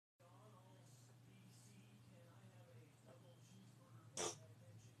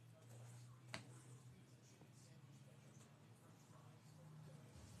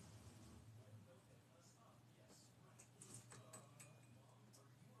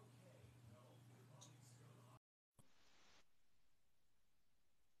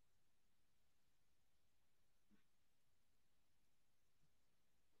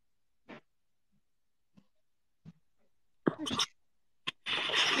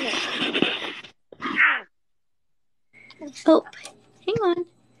Oh, hang on.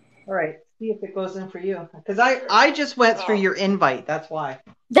 All right. See if it goes in for you. Because I just went through your invite. That's why.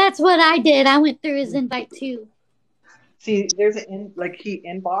 That's what I did. I went through his invite too. See, there's he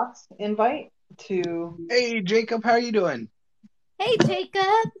inbox invite to. Hey, Jacob, how are you doing? Hey, Jacob.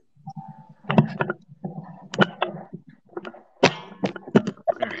 All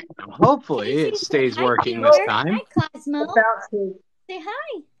right. Hopefully it stays working this time. Hi, Cosmo. Say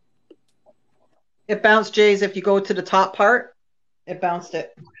hi. It bounced, Jays. If you go to the top part, it bounced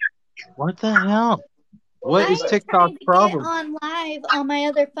it. What the hell? What is TikTok's problem? Get on live on my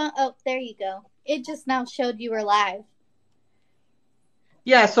other phone. Oh, there you go. It just now showed you were live.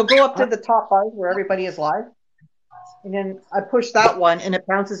 Yeah, so go up to the top bar where everybody is live. And then I push that one, and it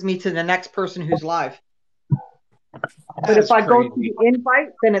bounces me to the next person who's live. But if I go to the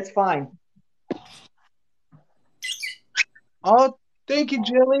invite, then it's fine. Oh, thank you,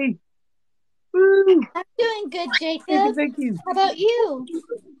 Jilly. Woo. I'm doing good, Jacob. Thank you. How about you?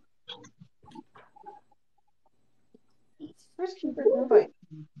 Where's Cubert's invite?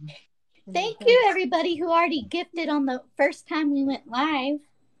 Thank you, everybody who already gifted on the first time we went live.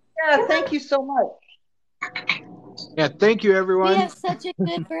 Yeah, thank you so much. Yeah, thank you, everyone. We have such a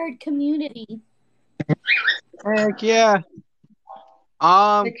good bird community. Heck yeah.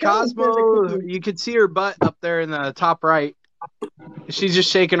 Cosmo, you could see her butt up there in the top right. She's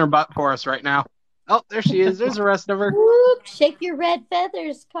just shaking her butt for us right now. Oh, there she is. There's the rest of her. Whoop, shake your red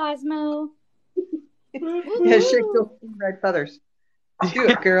feathers, Cosmo. Yeah, shake those red feathers. Do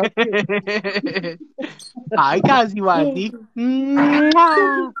it, girl. Hi, Kaziwati.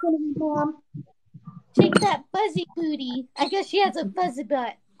 Shake that fuzzy booty. I guess she has a fuzzy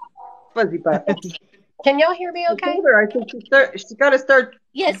butt. Fuzzy butt. Can y'all hear me okay? I think she's got to start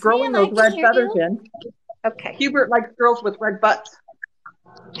growing those red feathers in. Okay. Hubert likes girls with red butts.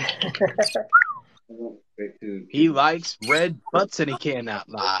 He likes red butts and he cannot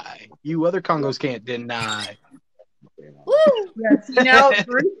lie. You other Congos can't deny. Woo! Yeah, see now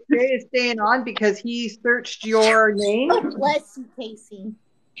Bruce J is staying on because he searched your name. Oh, bless you, Casey.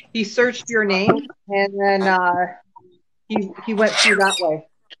 He searched your name and then he went through that way.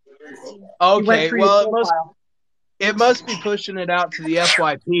 Okay, well it must be pushing it out to the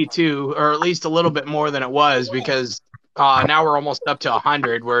FYP too, or at least a little bit more than it was, because now we're almost up to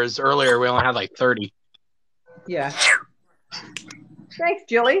 100, whereas earlier we only had like 30. Yeah. Thanks,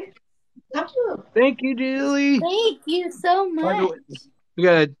 Jilly. Thank you, Julie. Thank you so much. We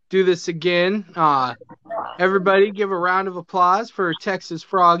gotta do this again. Everybody give a round of applause for Texas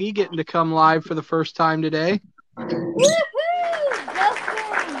Froggy getting to come live for the first time today. Woohoo! Welcome.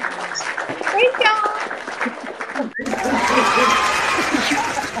 Thank y'all.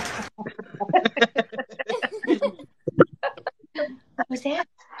 What was that?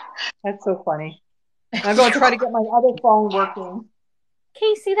 That's so funny. I'm going to try to get my other phone working.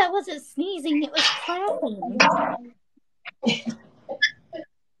 Casey, that wasn't sneezing, it was clapping.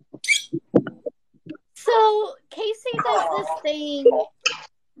 So, Casey does this thing.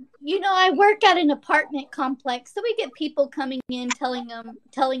 You know, I work at an apartment complex, so we get people coming in telling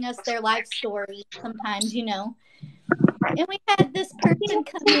us their life story sometimes, you know. And we had this person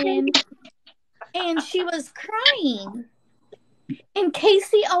come in, and she was crying. And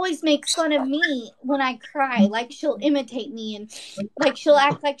Casey always makes fun of me when I cry. Like, she'll imitate me, and like she'll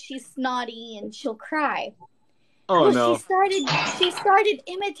act like she's snotty, and she'll cry. Oh, well, no. She started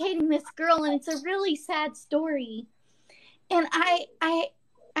imitating this girl, and it's a really sad story. And I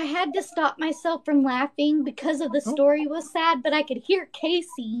had to stop myself from laughing because of the story was sad, but I could hear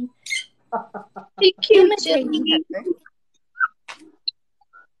Casey imitating her.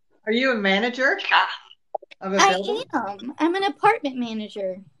 Are you a manager? I am. I'm an apartment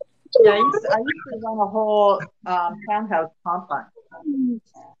manager. Yeah, I used to run a whole townhouse complex.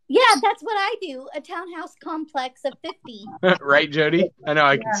 Yeah, that's what I do. A townhouse complex of 50. Right, Jody? I know.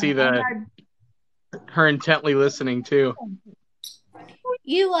 I can see her intently listening too.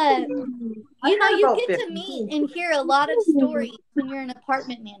 You know, you get to meet and hear a lot of stories when you're an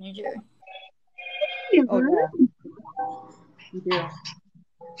apartment manager. Oh, yeah. You do.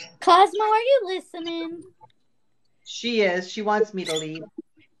 Cosmo, are you listening? She is. She wants me to leave.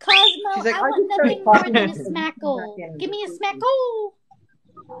 Cosmo, She's like, I want nothing more than a smackle. Give me a smackle.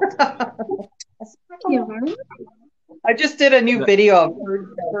 I just did a new video of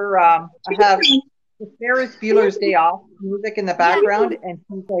her I have Ferris Bueller's Day Off music in the background, and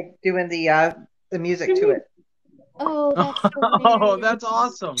she's like doing the music to it. Oh, that's hilarious. Oh, that's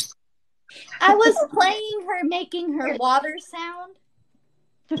awesome. I was playing her making her water sound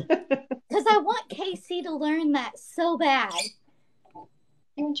because I want Casey to learn that so bad.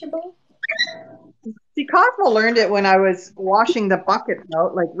 You want your bowl? See, Cosmo learned it when I was washing the buckets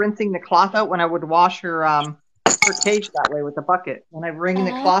out, like rinsing the cloth out when I would wash her cage that way with the bucket. When I wring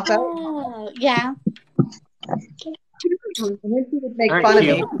the cloth out. Oh, yeah. And then she would make All fun right,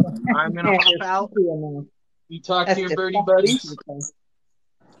 of me. I'm gonna hop out. You talk That's to your just birdie buddies.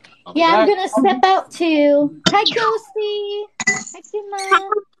 I'll be Yeah, I'm back. gonna step out too. Hi, Josie. Hi,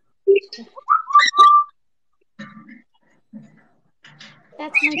 Mom.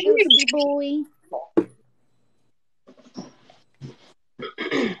 That's my Josie boy.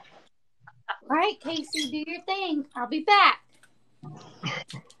 All right, Casey, do your thing. I'll be back.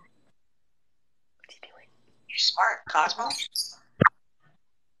 You're smart, Cosmo.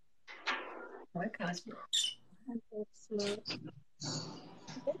 What Cosmo? I'm so smart.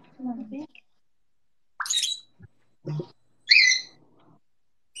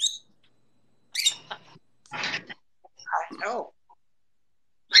 I know.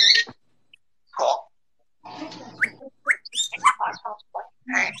 Cool. Cosmo's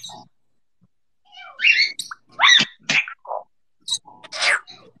playing. Cool.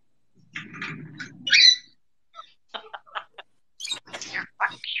 You're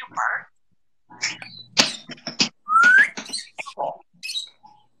fucking cute, Bart. Cool.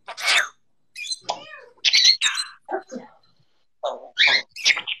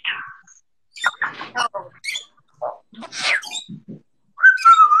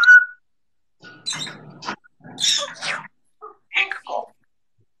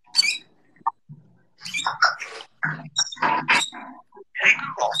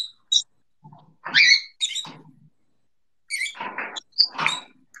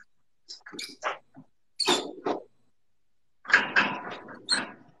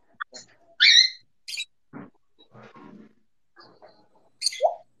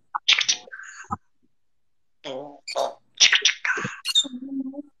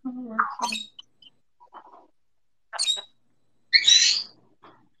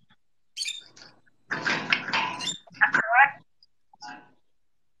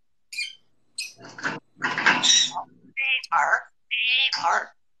 Art.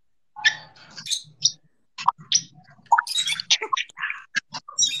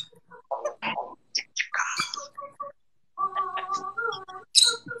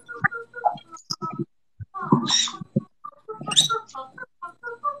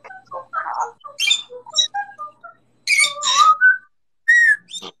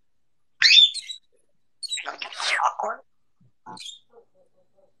 Awkward.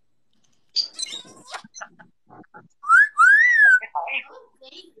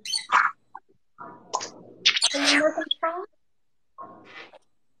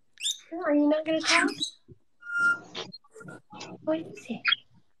 Are you not going to talk? What is it?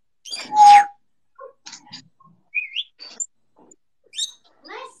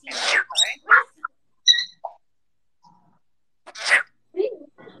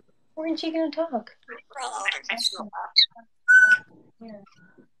 When she going to talk?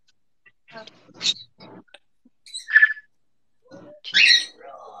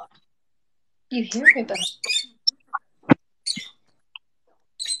 You hear me, but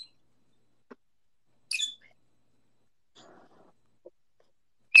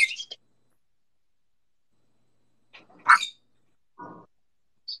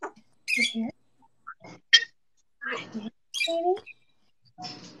you hear it?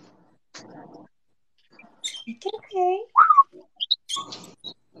 It's okay.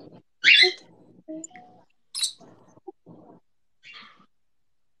 It's okay.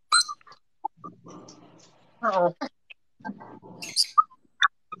 Oh.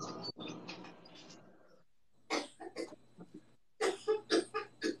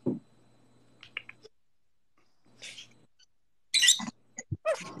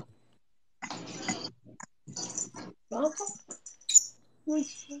 Well,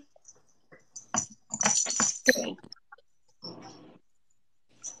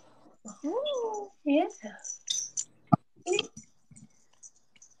 oh, yeah.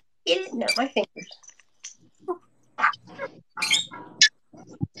 Get it? No, my fingers.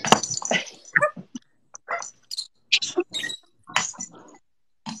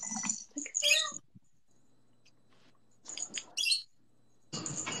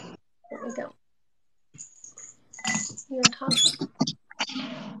 There we go. You're on top.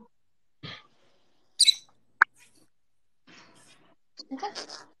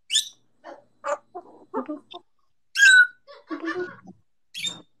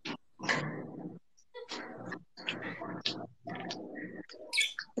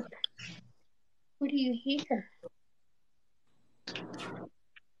 What do you hear?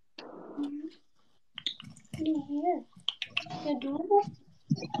 What do you hear? The doorbell?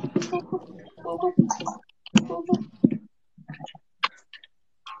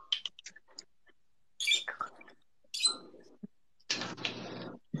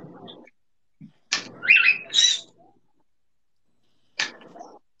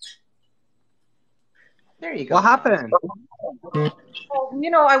 There you go. What happened?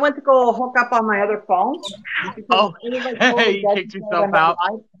 Well, I went to go hook up on my other phone. Oh, Totally you kicked yourself out.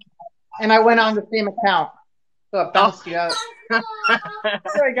 And I went on the same account. So it bounced you out.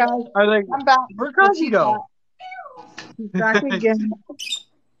 Sorry, guys. I'm back. Where'd Kazi go? He's back again.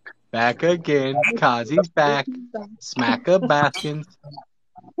 Back again. Kazi's back. Smack a Baskins.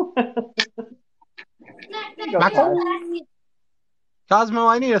 Smackle. Cosmo,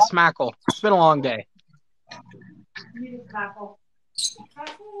 I need a smackle. It's been a long day.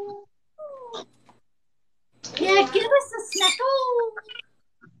 Yeah, give us a smackle.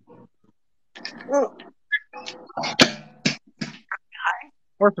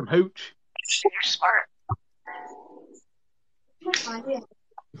 Or some hooch. You're smart.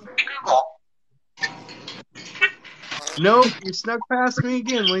 Nope, you snuck past me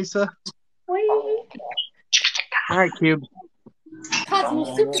again, Lisa. Wait. All right, Cube. Cosmo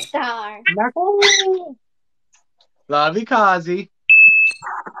Superstar. Smackle. Love you, Kazi.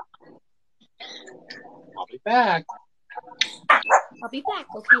 I'll be back. I'll be back.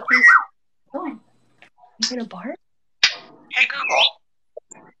 Okay, please. Go on. You gonna bark? Hey, Google.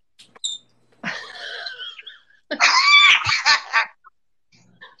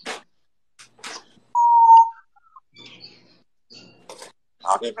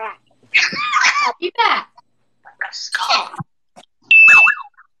 I'll be back. I'll be back. Let's go.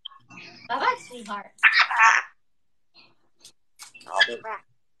 Bye-bye, sweetheart. I'll be back.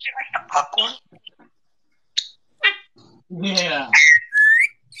 Do you like the popcorn? Yeah.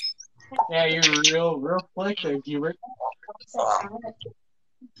 Yeah, you're real slick there, Hubert.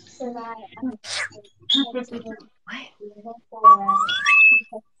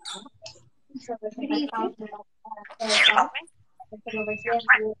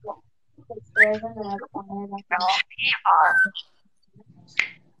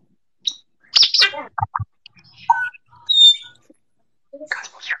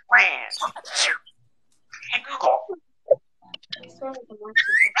 What's your plan? Hey, Google. Do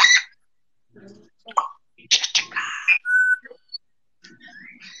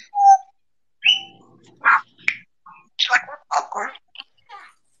you like more popcorn?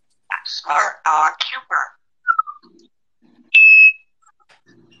 Smart, Cuber.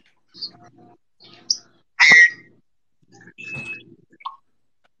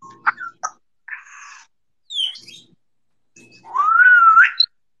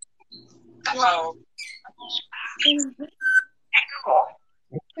 Hello. Hey, Google.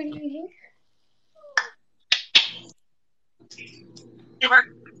 What do you hear? Cuber.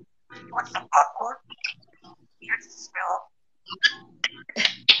 Want some popcorn? Here's the smell.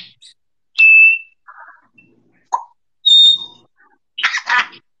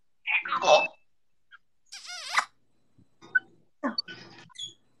 Hey, Google.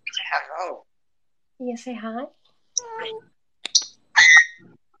 Say hello. You say hi?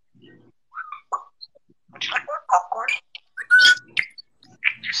 Would you like more popcorn?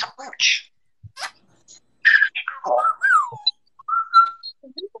 Here's some lunch. Hey, Google.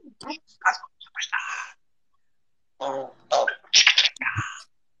 Superstar. Oh.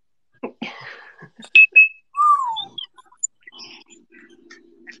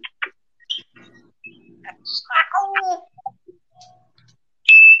 Smackle.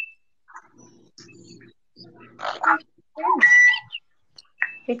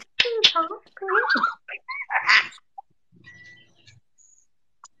 It's gonna talk. Good.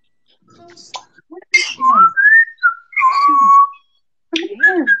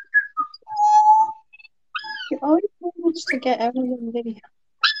 You always manage to get everyone video.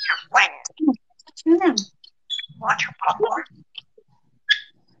 When? Turn around. Want your popcorn?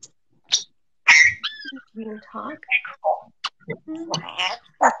 You gonna talk? Hey, Google.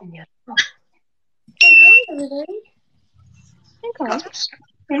 Yeah. Say hi, everybody. Hey, Carl. Say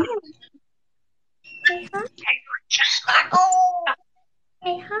hi. Hey, just smackle.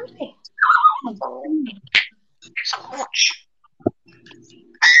 Say hi. Here's some lunch.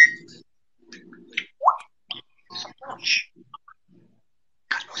 Some lunch.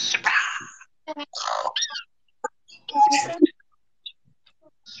 Cosmo Super.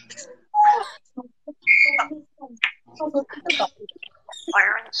 Oh, look at the button. Fire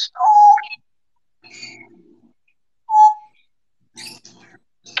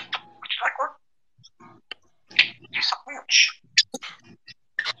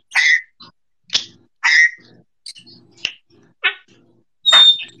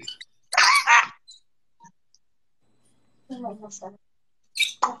Her lips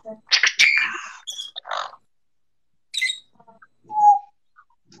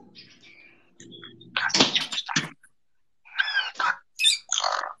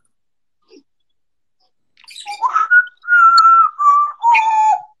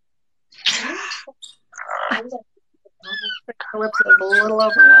are a little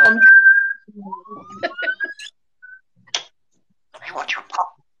overwhelmed. You want your pop?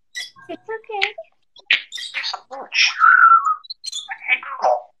 It's okay. It's a birch. Hey,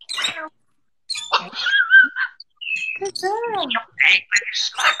 girl. Good girl. Hey, baby,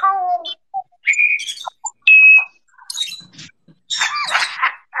 smackle.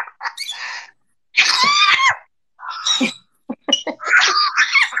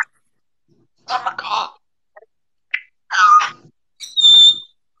 Oh my God.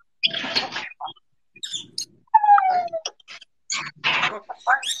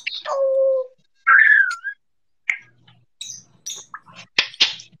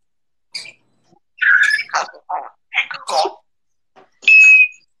 Hey, girl.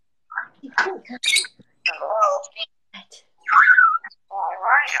 Hello.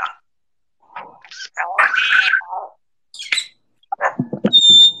 How are you?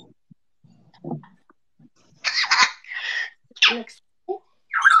 Carrots.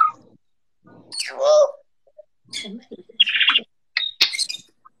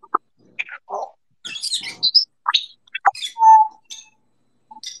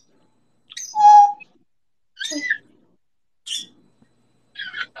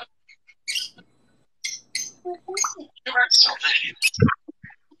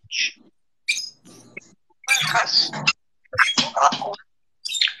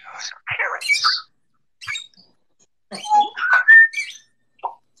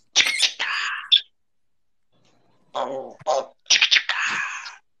 Oh, oh.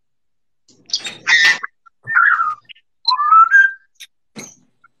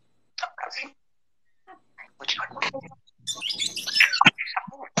 Would you like one?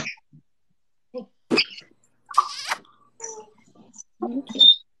 Thank you.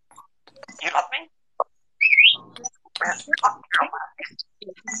 You love me?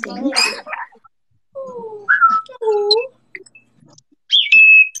 Thank you.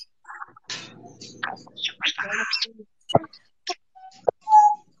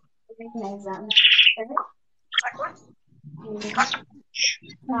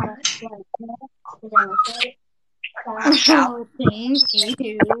 Oh, thank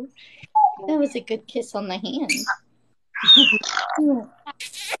you. That was a good kiss on the hand. All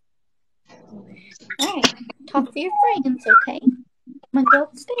right, talk to your friends, okay? I'm gonna go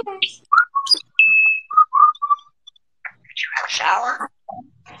upstairs. Did you have a shower?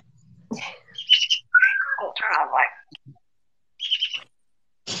 Oh, turn on the light.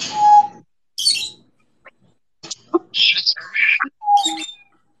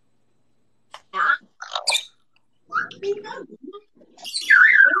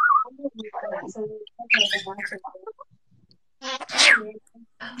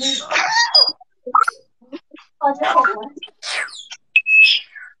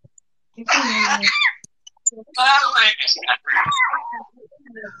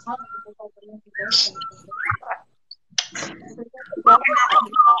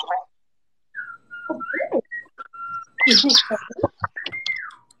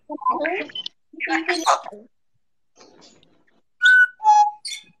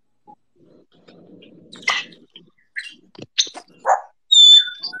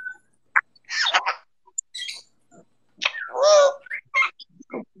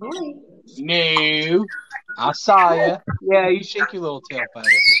 No. I saw ya. Yeah, you shake your little tail feather.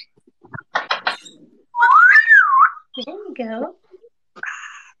 There you go.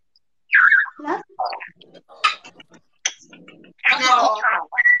 No?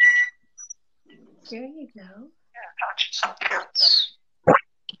 There you go. Some carrots.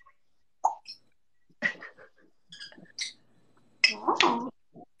 Oh.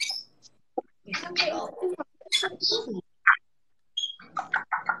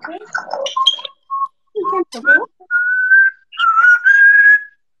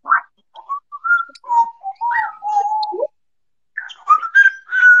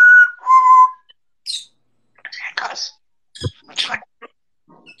 Guys, would you like?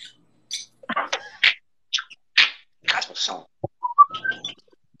 Guys, so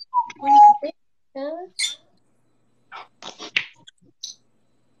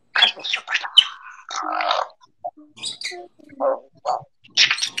guys, superstar.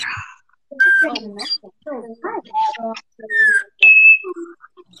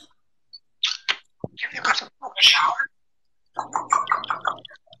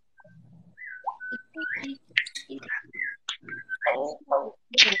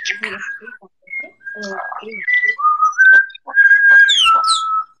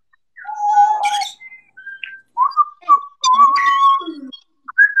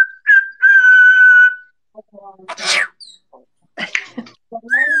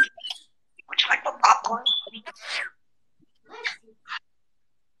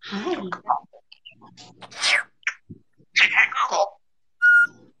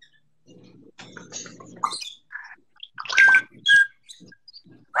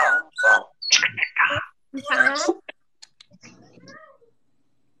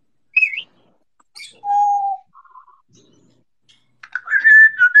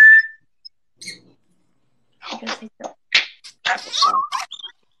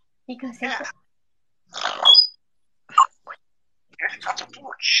 Because Yeah. Here's got the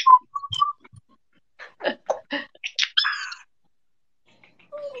porch.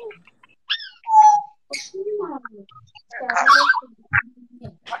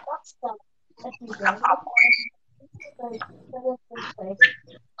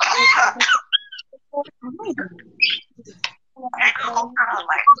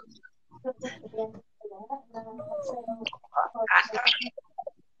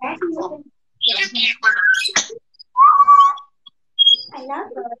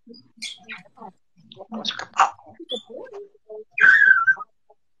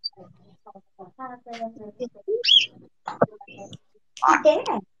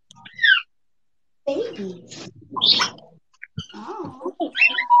 Dad. Baby. Oh.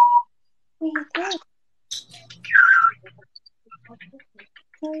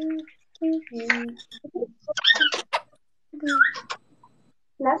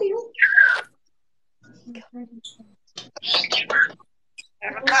 Love you.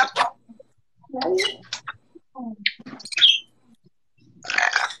 Love you.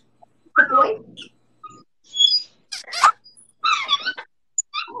 Good boy.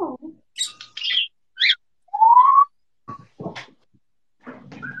 Oh.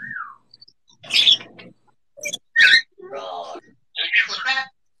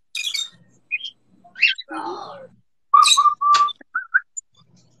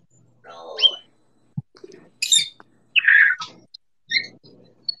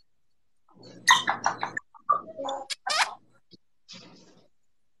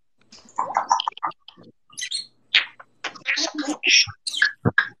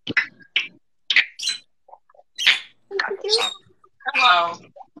 Hello.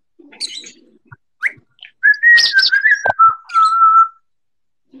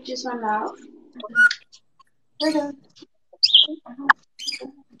 You just went out. Hello.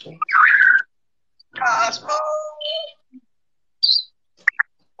 Cosmo.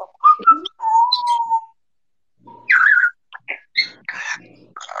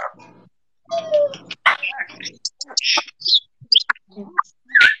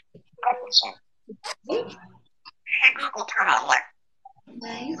 Hey, Google, turn on light.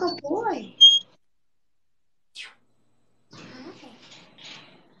 There you go, boy.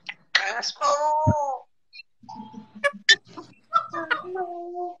 Cosmo.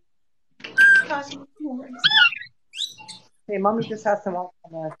 Hello. Cosmo. Okay, Mommy just has some on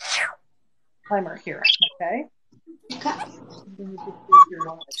the timer here. Okay. Okay. Then you just use your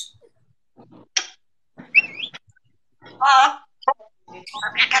knowledge.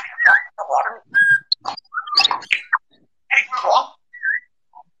 The water. Hey, Google.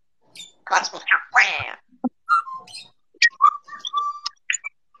 Cosmo, wham.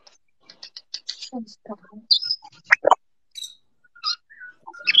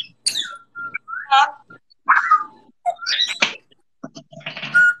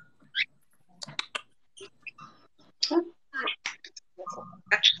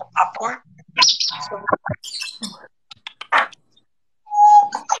 That's the popcorn.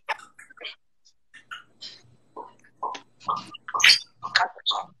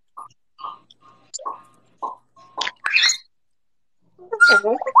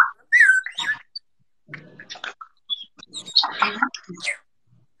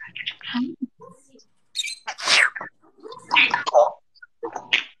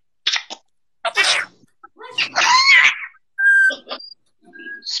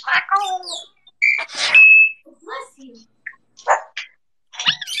 Smackle. Bless you.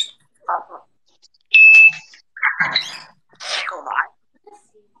 Go on.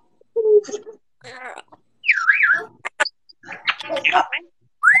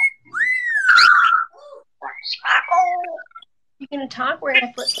 Smackle. You're gonna talk. We're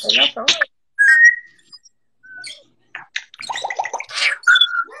gonna flip the no phone.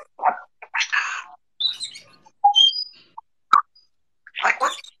 Like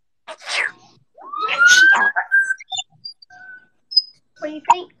what? What do you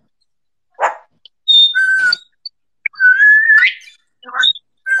think?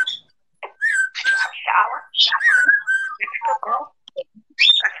 Shower. Good girl.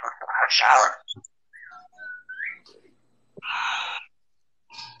 Shower.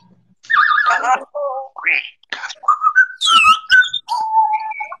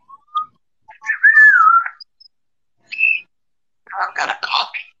 I've got a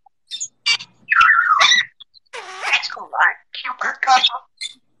coffee. Let's go right. Cute cup.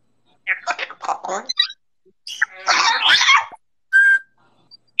 You're cooking popcorn.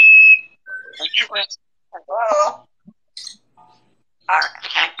 Hello.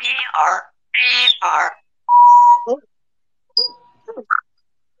 R-E-B-R-E-R.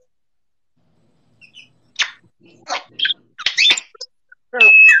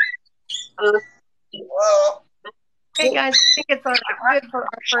 Hey guys, I think it's good for our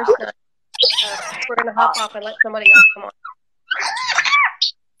first. We're gonna hop off and let somebody else come on.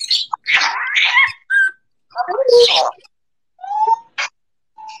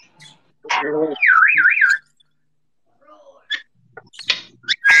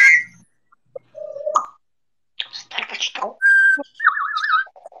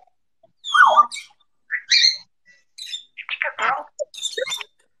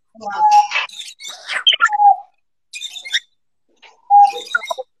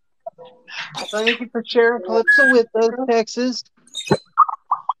 Thank you for sharing Calypso with us, Texas. Let's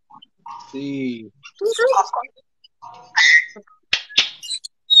see.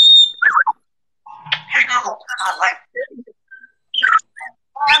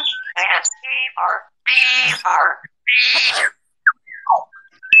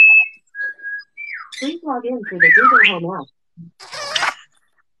 Please log in through the Google Home app.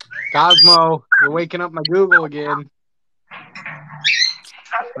 Cosmo, you're waking up my Google again.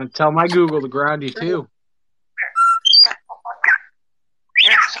 I'm going to tell my Google to ground you, too.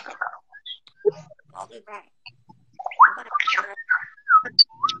 I'll be back.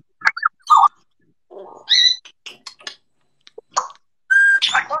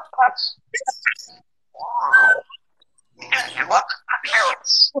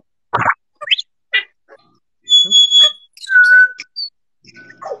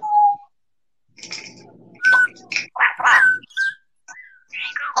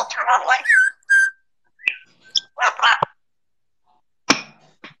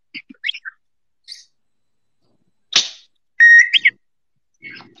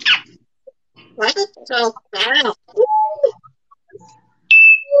 So bad.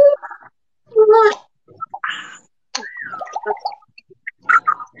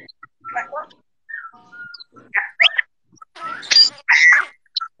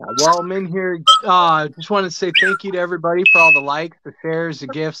 While I'm in here, just want to say thank you to everybody for all the likes, the shares, the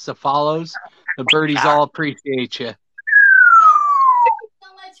gifts, the follows. The birdies all appreciate you. Thank you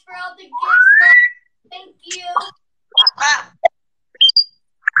so much for all the gifts. Thank you.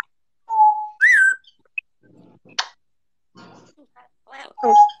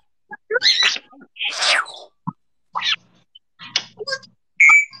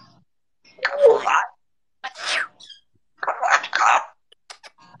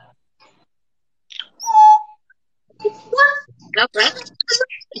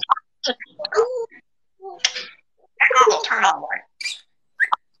 Turn on light.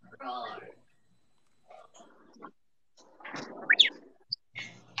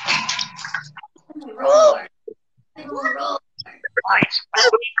 Roar. Roar. Lights.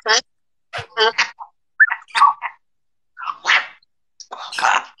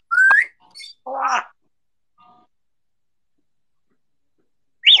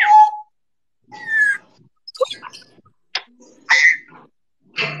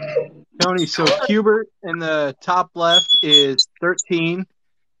 Tony, so Cubert in the top left is 13.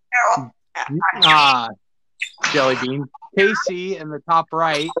 Jelly Bean. Casey in the top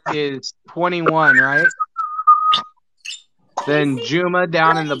right is 21, right? Then Juma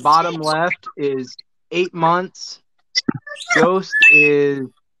down in the bottom left is 8 months. Ghost is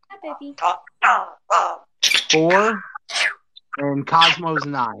 4. And Cosmo's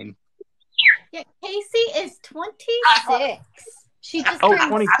 9. Yeah, Casey is 26. She just turned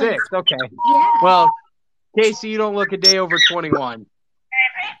 26. Okay. Yeah. Well, Casey, you don't look a day over 21.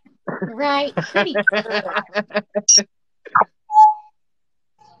 Right. Pretty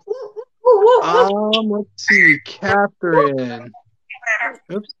cool. Let's see. Catherine.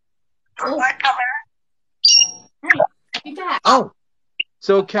 Oops. Be back. Oh.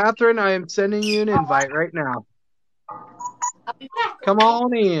 So, Catherine, I am sending you an invite right now. I'll be back. Come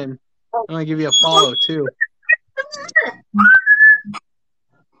on in. I'm going to give you a follow, too.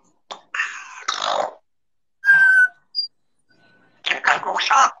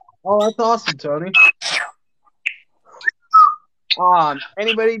 Oh, that's awesome, Tony.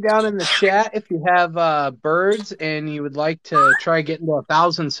 Anybody down in the chat, if you have birds and you would like to try getting to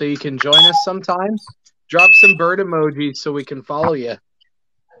 1,000 so you can join us sometime, drop some bird emojis so we can follow you.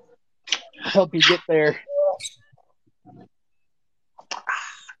 Help you get there.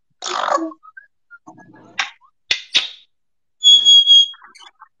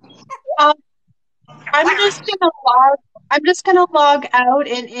 I'm just gonna log out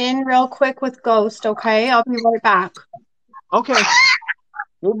and in real quick with Ghost, okay? I'll be right back. Okay.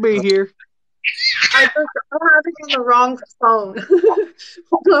 We'll be here. I'm having on the wrong phone.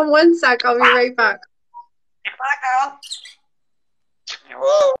 Hold on one sec, I'll be right back.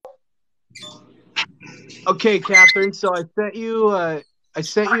 Okay, Catherine, so I sent you I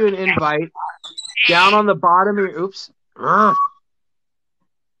sent you an invite. Down on the bottom of your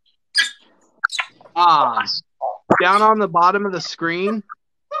down on the bottom of the screen,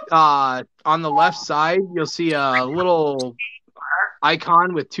 on the left side, you'll see a little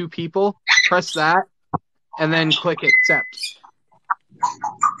icon with 2 people. Press that, and then click accept.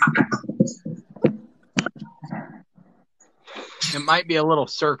 It might be a little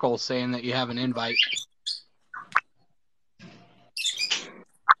circle saying that you have an invite.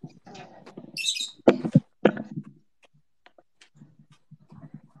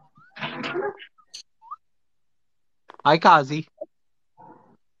 Hi, Kazi.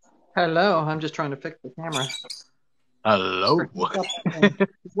 Hello. I'm just trying to fix the camera. Hello.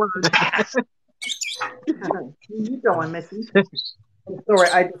 You going, Missy? Sorry,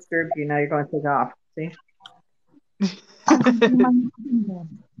 I disturbed you. Now you're going to take off. See?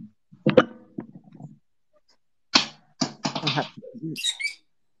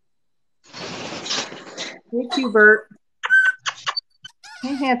 Hey, Hubert.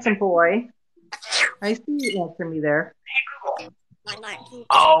 Hey, handsome boy. I see you answer me there.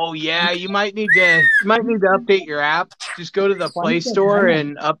 Oh yeah, you might need to update your app. Just go to the Play Store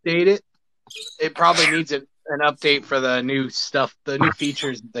and update it. It probably needs an update for the new stuff, the new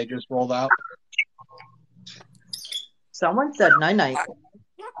features that they just rolled out. Someone said night-night.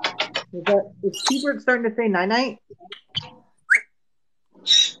 Is Hubert starting to say night-night?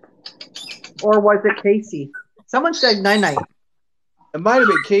 Or was it Casey? Someone said night-night. It might have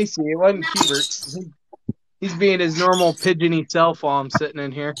been Casey. It wasn't Hubert. He's being his normal pigeony self while I'm sitting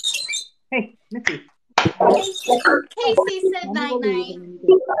in here. Hey, Missy. Casey said night-night.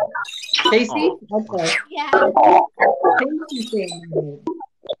 Casey? Okay. Yeah. Casey saying night-night.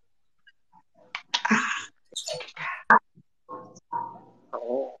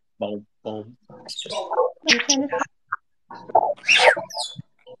 Boom, boom.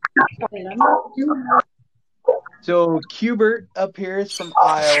 So Hubert up here is from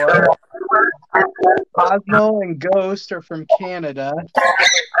Iowa. Cosmo and Ghost are from Canada.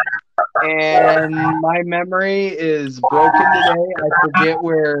 And my memory is broken today. I forget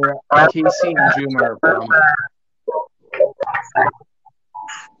where Casey and Juma are from.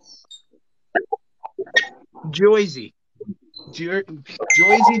 Joyzy.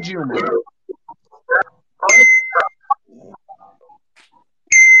 Joyzy Juma.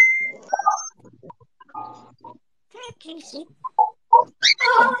 Hi, Casey. Oh,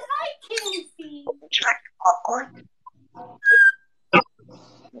 hi, Casey. Would you like popcorn?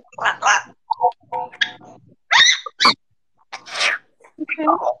 Okay.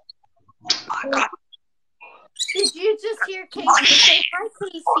 Did you just hear Casey say hi,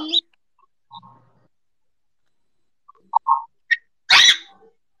 Casey?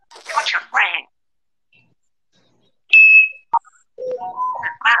 What's your friend?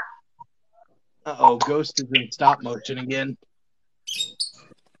 Uh-oh, Ghost is in stop motion again.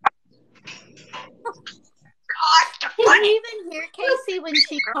 Can you even hear Casey when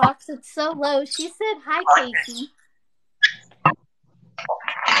she talks? It's so low. She said hi, Casey.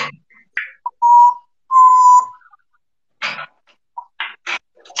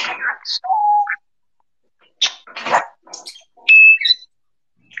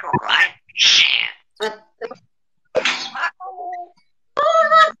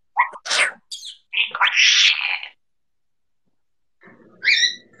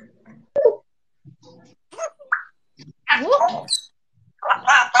 Whoop.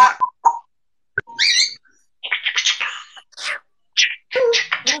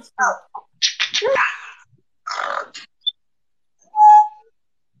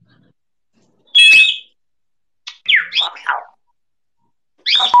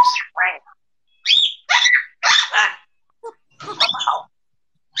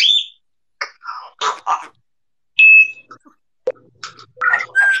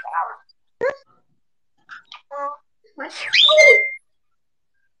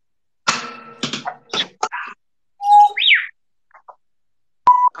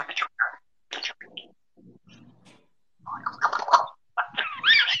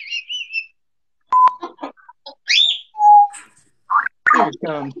 Here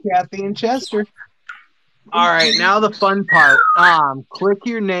comes Kathy and Chester. All right, now the fun part. Click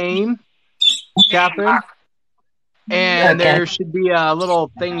your name, Catherine, and there should be a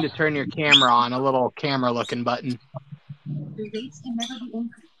little thing to turn your camera on, a little camera-looking button. Your rates can never be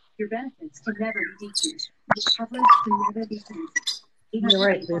increased. Your benefits can never be decreased. Your coverage can never be changed. You're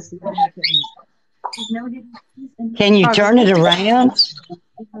right, Lucy. Can you turn it around?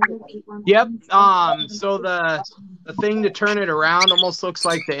 Yep. So the thing to turn it around almost looks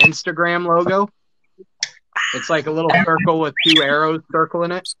like the Instagram logo. It's like a little circle with 2 arrows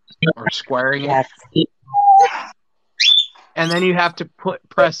circling it or squaring it. And then you have to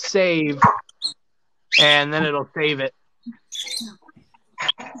press save, and then it'll save it.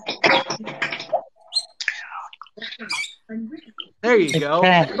 There you go.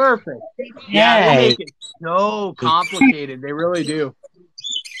 Perfect. Yeah, they make it so complicated. They really do.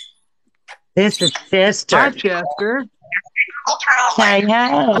 This is Chester. Hi, Chester. Hey,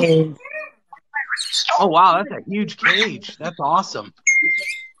 hey. Oh, wow, that's a huge cage. That's awesome.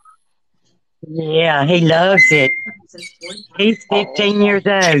 Yeah, he loves it. He's 15 years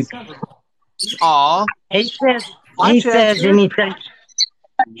old. Aw. He says anything.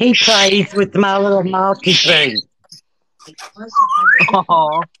 He plays with my little multi-food.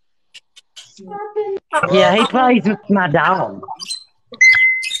 Aw. Yeah, he plays with my dog.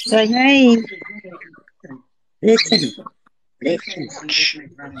 Say, hey, listen.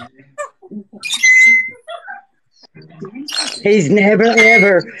 He's never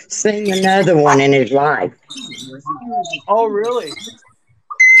ever seen another one in his life. Oh, really?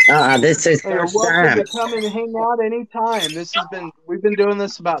 This is first welcome time. to come and hang out anytime. We've been doing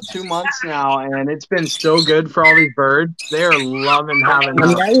this about 2 months now, and it's been so good for all these birds. They are loving having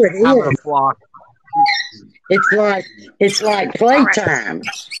a flock. It's like playtime.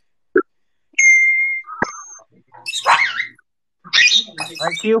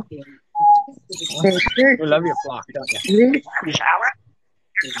 Thank you. We love your flock, don't you? Shower.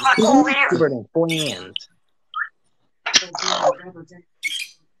 Come on, over here. Twins.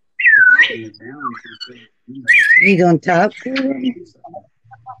 You gonna talk to him?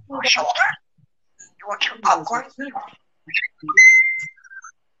 Shoulder. You want your popcorn?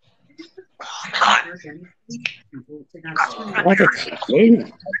 What is he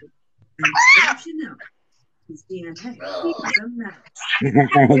doing?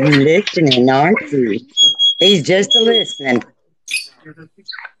 You're listening, aren't you? He's just listening.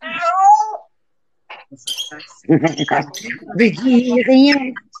 Did you hear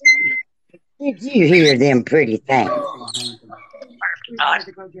them? Did you hear them pretty things?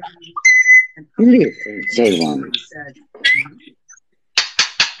 Listen to them.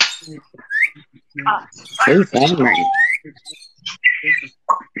 He's angry.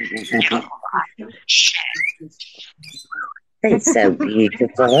 He's so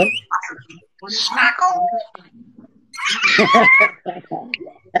beautiful.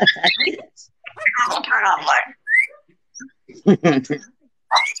 Turn on light.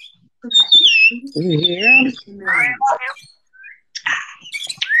 You hear him?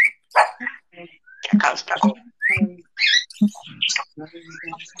 Here comes the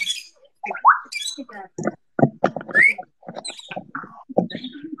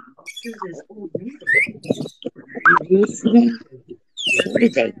Listening? What are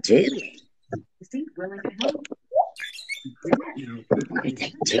they doing? What are they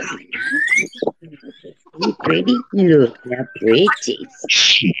doing? You pretty? Look how pretty.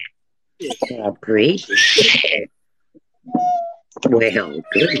 How pretty. Well,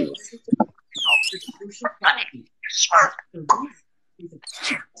 goodness.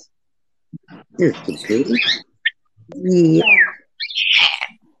 Look at pretty. Yeah.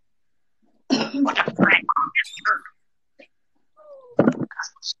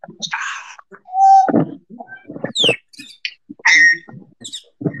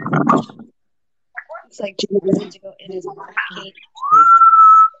 It's like 2 minutes ago in his market.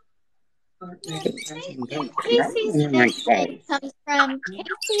 Casey's next one comes from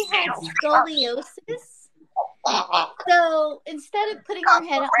Casey has scoliosis. So instead of putting her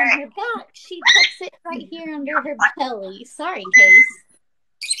head on her back, she puts it right here under her belly. Sorry, Case.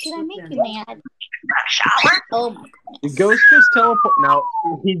 Did I make you mad? Oh my goodness. Did Ghost just teleport? No,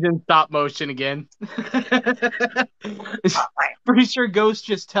 he's in stop motion again. Pretty sure Ghost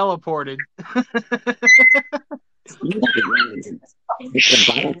just teleported.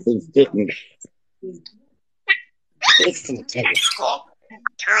 Listen to it.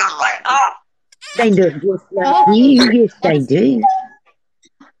 They look just like you. Yes, they do.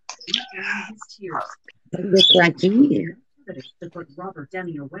 They look like you. To put Robert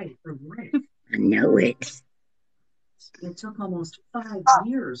Denny away for life. I know it. It took almost 5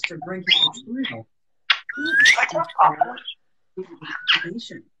 years to bring him to trial.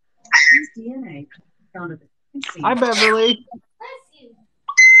 His DNA found at the scene. Hi, Beverly.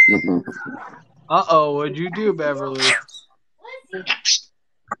 Uh-oh, what'd you do, Beverly?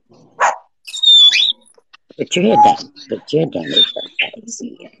 Put your head down. Put your head down.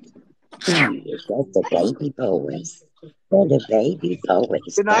 Yes, that's the baby boys. They're the baby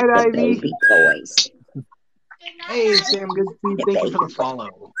boys. Good night, That's the Ivy. baby boys. Hey, Sam, good to see you. Thank you for the follow.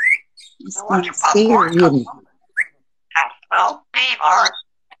 He's going to scare him. Well, fever.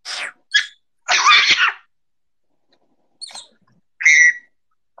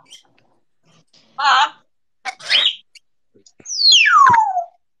 Mom.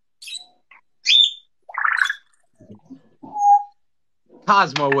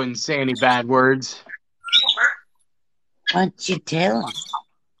 Cosmo wouldn't say any bad words. What'd you tell him?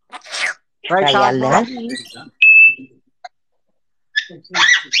 Right, Say I Cosmo? love you.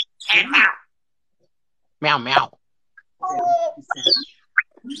 Meow, meow.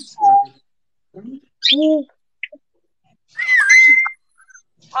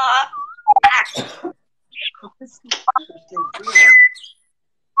 Come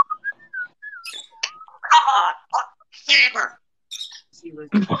on. Fever.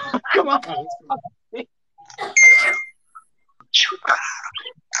 Come on.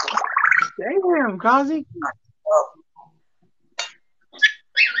 Damn, Cosy.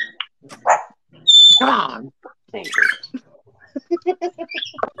 Come on.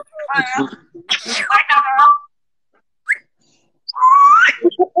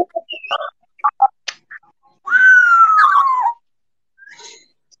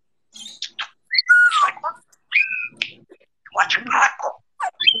 What's your got?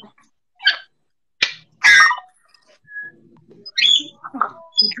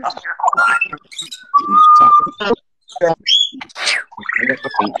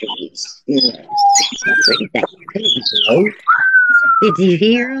 Did you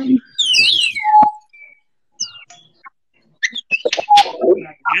hear him?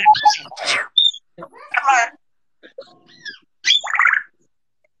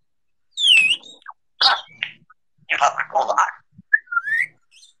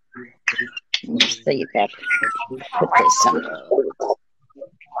 See if I can put this on.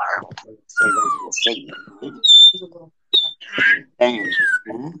 So they can see. Bang,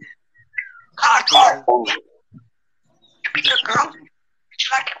 huh? Girl, would you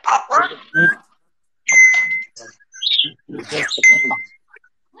like a popcorn?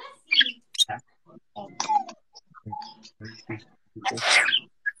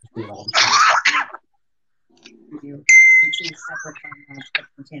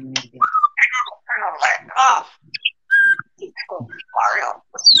 Let off. Mario.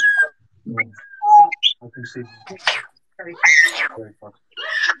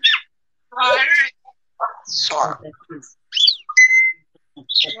 Sorry.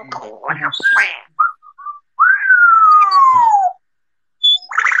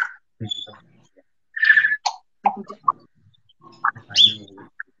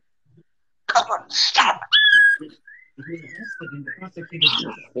 Come on, stop.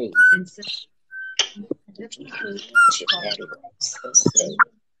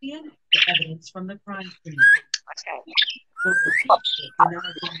 The evidence from the crime scene.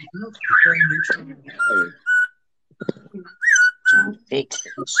 Fix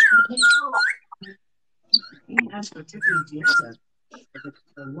it.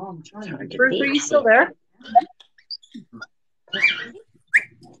 Bruce, are you still there?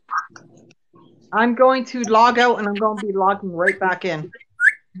 I'm going to log out and I'm going to be logging right back in.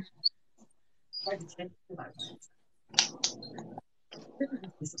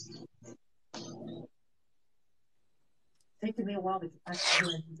 Taken me a while to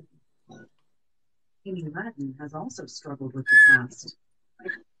Amy Latin has also struggled with the past.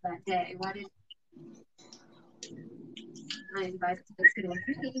 That day, why did I invited to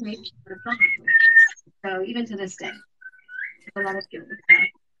Thanksgiving? Maybe for fun. So even to this day, there's a lot of guilt with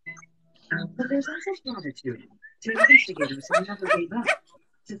that. But there's also gratitude to investigators who never gave up.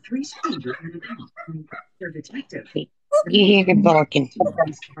 To 3 strangers and a dog from their detective. You hear him barking.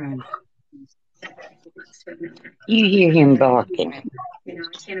 Best friend. You hear him barking. You know,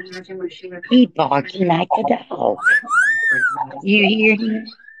 I can't imagine what she would. He barking like a dog. You hear him?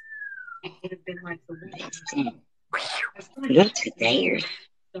 It would have been like the world. Look there.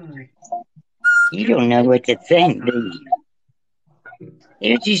 You don't know what to think, do you?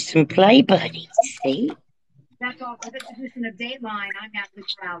 They're just some play buddies, see? That's all for this edition of Dateline. I'm Natalie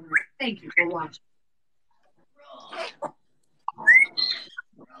Crowder. Thank you for watching.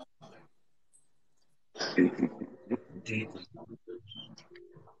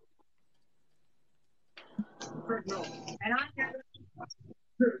 And I'm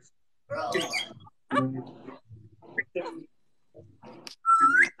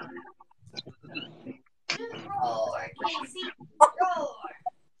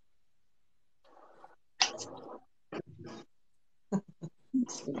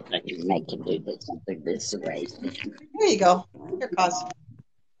I can make you do this way. There you go. Here, Cos.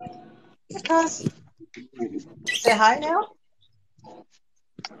 Here, Cos. Say hi now.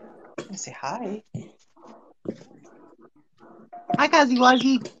 I'm gonna say hi. Hi, Kazi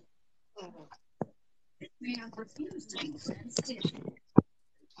Wazi. We have refused to be fenced in.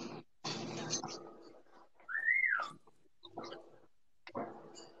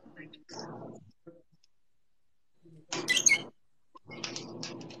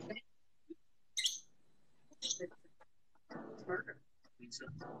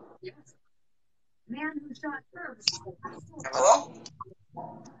 Yes. Man who shot first. Hello?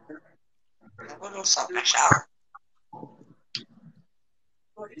 I'm going to stop my shower.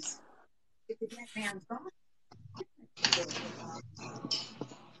 Orders. If the dead man's gone.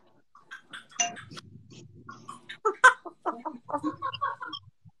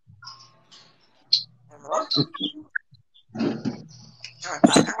 Hello? You're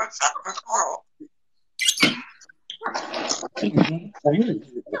back in my phone tomorrow.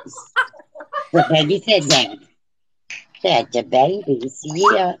 The baby said that. That the babies,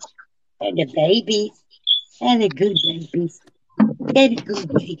 yeah. And the babies. And the good babies. And the good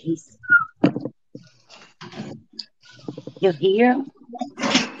babies. You hear them?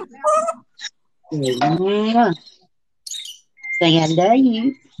 Yeah. Say I love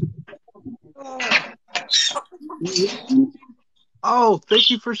you. Oh, thank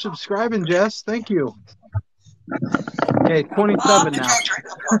you for subscribing, Jess. Thank you. Okay, 27 now.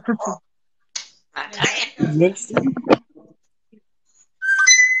 Listen.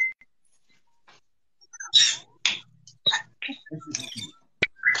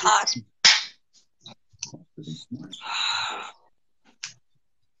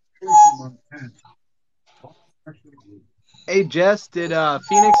 Hey, Jess, did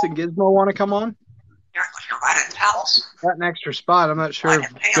Phoenix and Gizmo want to come on? You're right in towels. Got an extra spot. I'm not sure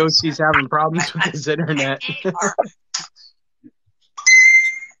if Ghosty's having problems with his internet.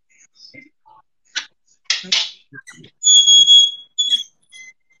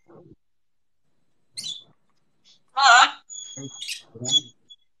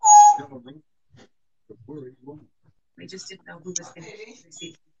 I just didn't know who was going to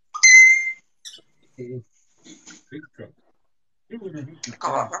receive.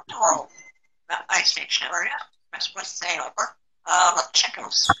 Go over tomorrow. That ice station area. That's what's staying over. With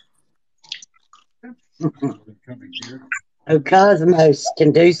chickens. Oh, Cosmos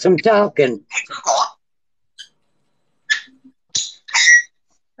can do some talking. Hey, Google.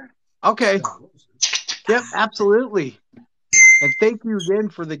 Okay. Yep, absolutely. And thank you again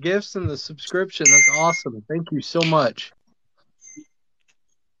for the gifts and the subscription. That's awesome. Thank you so much.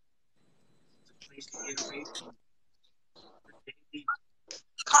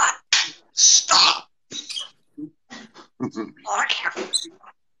 God, stop. I can't.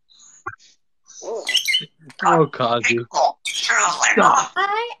 Oh, Kazi. Stop.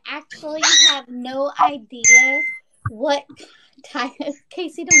 I actually have no idea what type of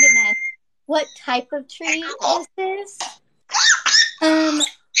Casey, don't get mad. What type of tree this is. I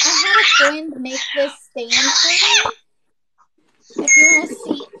had a friend make this stand for me. If you want to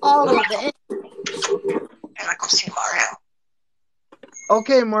see all of it. And I go see Mario.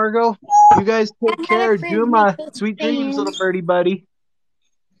 Okay, Margot. You guys take care. Juma, sweet dreams, little birdie buddy.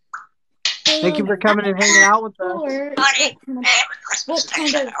 Thank you for coming and hanging out with us. What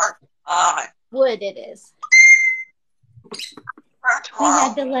kind of wood it is. We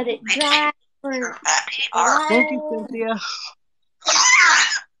had to let it dry for a while. Thank you, Cynthia.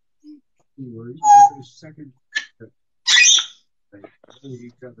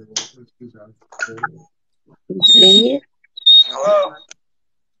 See it?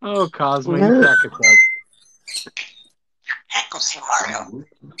 Oh, Cosmo, you crack us up. Go see Mario.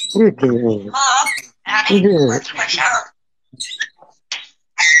 You're good. Mom, Abby, where's my shower?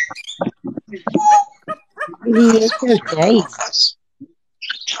 It's okay.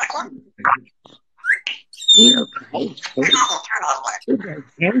 You're okay.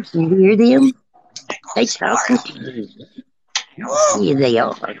 Don't you hear them? They talking to you. Yeah, they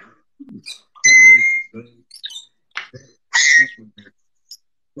are.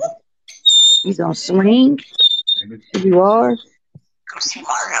 You gonna swing? You are? Go see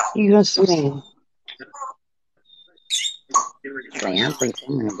Mario. You gonna swing? Okay, I think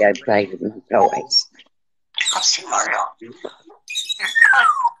I'm gonna go play with my toys. Go see Mario. Go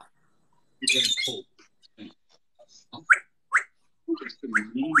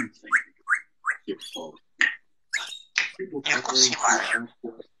see Mario.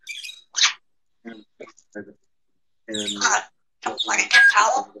 Don't play the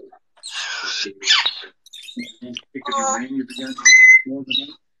towel.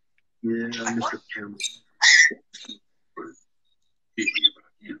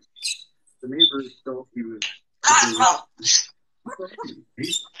 Good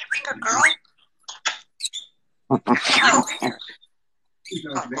girl. Hello here.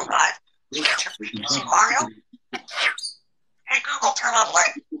 Go live. See Mario? Hey Google, turn on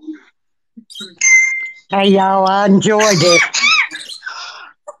light. Hey, y'all, I enjoyed it.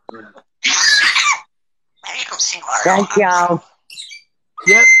 Maybe go see Mario. Thank y'all.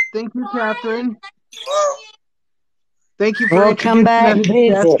 Yep. Thank you, Catherine. Thank you for We'll come back and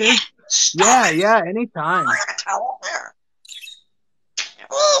introducing us to visit. Chester. Yeah, anytime. I got a towel there.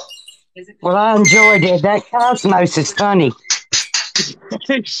 Well, I enjoyed it. That Cosmos is funny.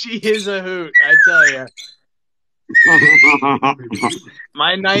 She is a hoot, I tell you.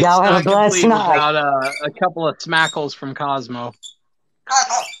 My night's Y'all have a not blessed complete night. without a couple of smackles from Cosmo.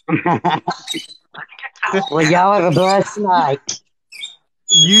 Well, y'all have a blessed night.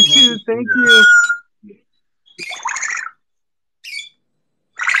 You too. Thank you.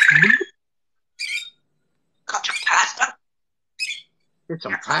 Got your pasta? Here's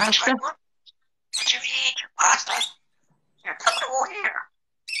some pasta. Did you eat your pasta? Here, come over here.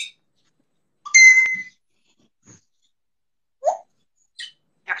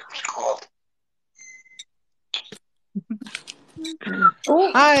 You're gonna be cold.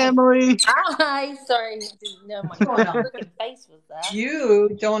 Hi, Emily. Hi, sorry, didn't know my looking face was there.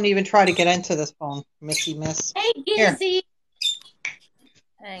 You don't even try to get into this phone, Missy Miss. Hey, Here. Gizzy.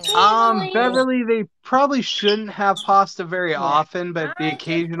 Hang on. Beverly, they probably shouldn't have pasta very often, but the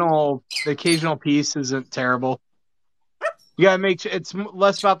occasional piece isn't terrible. You gotta make sure it's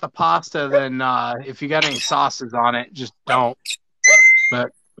less about the pasta than if you got any sauces on it, just don't.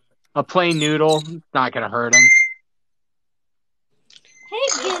 But a plain noodle, not gonna hurt them. Hey,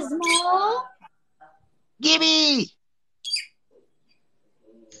 Gizmo. Gibby!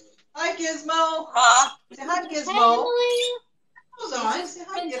 Hi, Gizmo. Say hi, Hey, Gizmo. Emily. Hold on. Say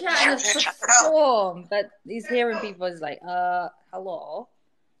hi, Been Gizmo. chatting us before, but he's hearing people is like, hello.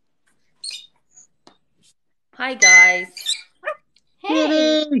 Hi, guys.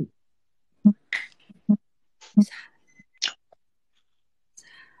 Hey. Gibby!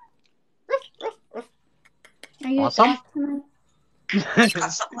 Are you Awesome. back tonight?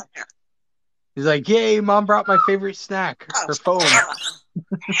 Got something in there. He's like, yay, Mom brought my favorite snack, her phone. Hey,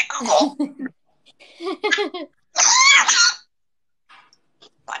 Google.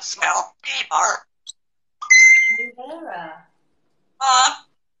 What smell? Hey, Bart.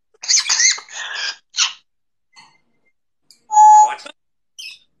 What's it?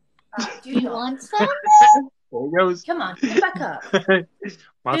 Do you want some? There he goes. Come on, get back up. As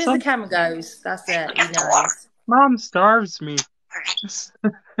Want soon as some? the camera goes, that's it. He knows. Mom starves me.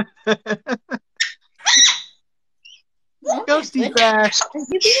 Ghosty's back. Are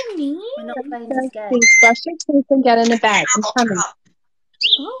you being mean? We're not playing this game. Please brush your teeth and get in the bed. I'm coming.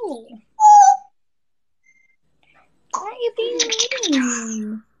 Oh. Why are you being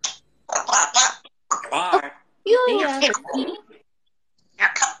mean? Bye. You See want ya. to hit me? Here,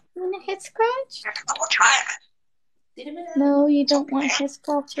 come. You want to hit scratch? Here, come. We'll try it. No, you don't want hit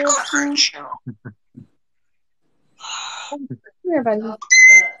scratches, Go huh? hurt you. Come here, buddy. Come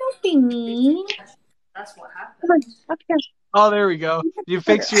Don't be mean. That's what happened. on, up here. Oh, there we go. You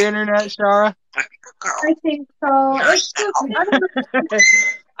fixed your internet, Shara? Good girl. I think so. It's just, I don't know.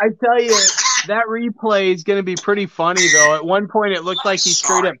 I tell you, that replay is going to be pretty funny, though. At one point, it looked like he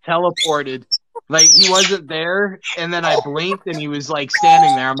straight up teleported. Like, he wasn't there, and then I blinked, and he was, like,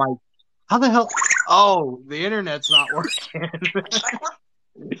 standing there. I'm like, how the hell? Oh, the internet's not working. I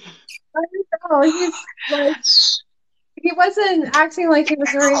don't know. He's like, he wasn't acting like he was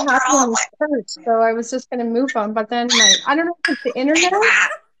very happy on his perch, so I was just gonna move him. But then, like, I don't know if it's the internet or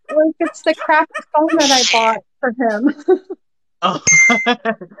if it's the crappy phone that I bought for him. Oh.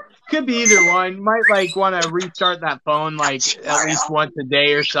 Could be either one. You might, like, want to restart that phone, like, at least once a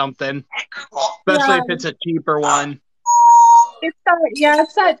day or something. Especially if it's a cheaper one. It's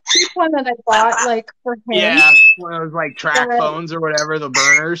that cheap one that I bought, like, for him. Yeah, one of those, like, track phones or whatever, the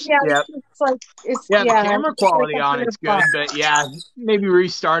burners. Yeah, Yep. the camera quality like on it's good, but yeah, maybe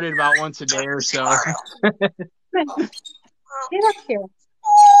restart it about once a day or so. Get up here.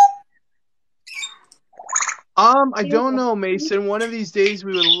 I don't know, Mason. One of these days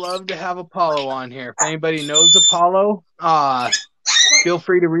we would love to have Apollo on here. If anybody knows Apollo, feel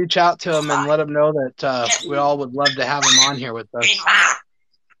free to reach out to him and let him know that we all would love to have him on here with us.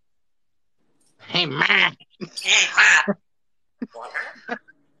 Hey, man.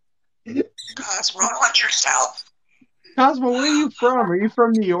 Cosmo, watch yourself. Cosmo, where are you from? Are you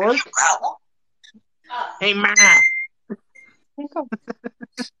from New York? Hey, man.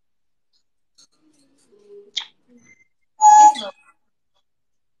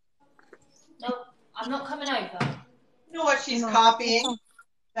 No, I'm not coming over. You know what? she's copying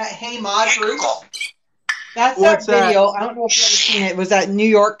that Hey Ma group. That's What's that video. I don't know if you've ever seen it. It was that New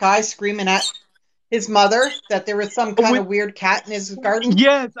York guy screaming at his mother that there was some kind of weird cat in his garden.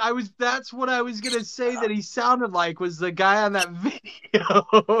 Yes, that's what I was gonna say that he sounded like was the guy on that video.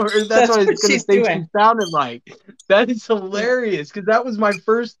 Or that's what I was gonna say she sounded like. That is hilarious because that was my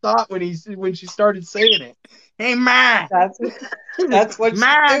first thought when she started saying it. Hey Ma! That's what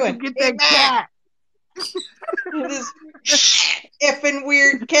Ma, she's doing. Get that cat. This effing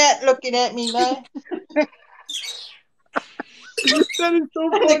weird cat looking at me, man. That is so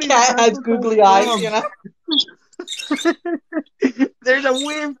funny. The cat has googly eyes, you know. There's a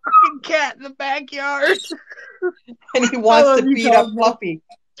weird fucking cat in the backyard. And he wants to beat up Fluffy.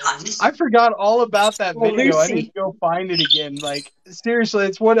 I forgot all about that video. I need to go find it again. Like, seriously,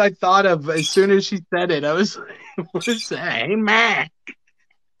 it's what I thought of as soon as she said it. I was like, what is that? Hey, man.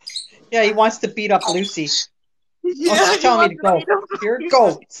 Yeah, he wants to beat up Lucy. Yeah, she's telling me to go. Here,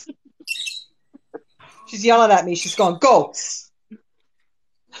 go. She's yelling at me. She's going, go.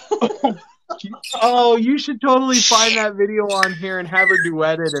 Oh, you should totally find that video on here and have her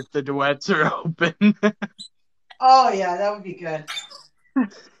duet it if the duets are open. Oh, yeah, that would be good.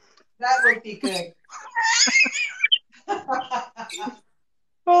 That would be good.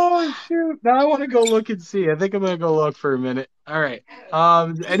 Oh, shoot. Now I want to go look and see. I think I'm going to go look for a minute. All right.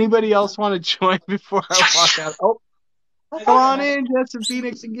 Does anybody else want to join before I walk out? Oh, come on in, Justin,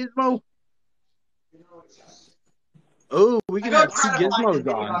 Phoenix, and Gizmo. Oh, we can have two Gizmos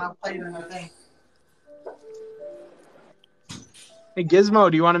on. Hey, Gizmo,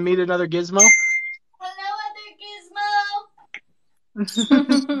 do you want to meet another Gizmo? Hello, other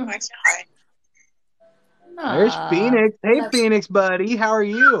Gizmo. There's Phoenix. Hey, Phoenix, buddy. How are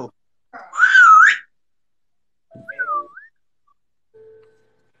you?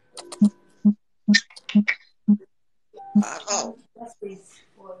 Oh.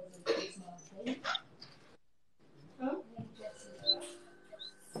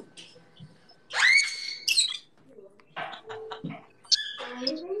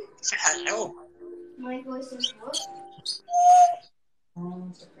 Hello. My voice is what?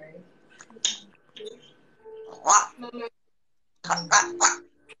 What? Mama.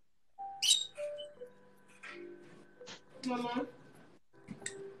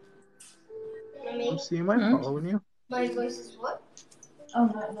 Let's see, am I following you? My voice is what? Oh,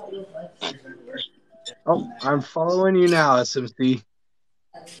 not your voice. Oh, I'm following you now, SMC.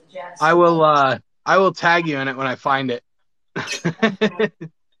 I will tag you in it when I find it.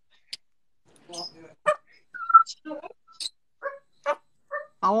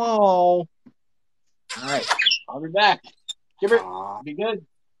 Hello. All right, I'll be back. Give it. Be good.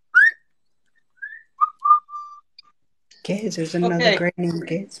 Okay, there's another great name,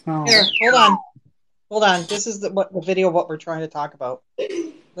 Gizmo. Here, hold on. This is the video of what we're trying to talk about.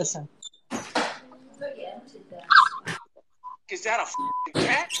 Listen. Is that a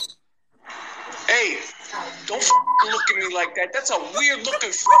cat? Hey, don't look at me like that. That's a weird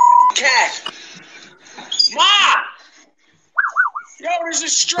looking cat. Ma! Yo, there's a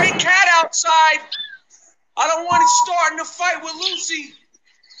stray cat outside. I don't want it starting a fight with Lucy.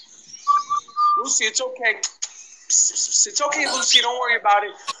 Lucy, it's okay. It's okay, Lucy. Don't worry about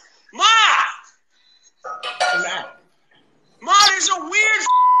it. Ma! Ma, there's a weird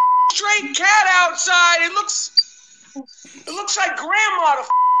stray cat outside. It looks like Grandma, the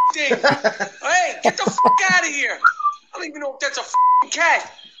thing. Hey, get the out of here. I don't even know if that's a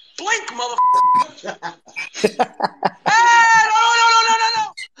cat. Blink, motherfucker. Hey,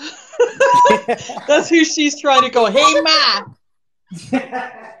 no. That's who she's trying to go, hey, Ma.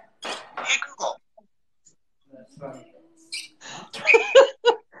 Hey, Google.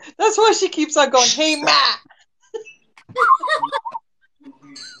 That's why she keeps on going, hey, Ma.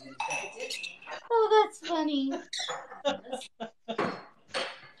 Oh, that's funny.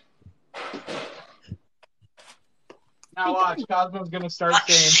 Now watch, Cosmo's gonna start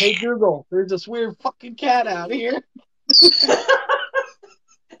saying, "Hey Google, there's this weird fucking cat out here."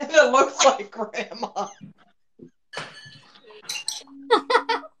 And it looks like Grandma.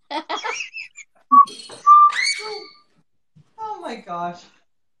 Oh my gosh.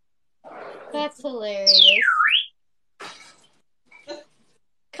 That's hilarious.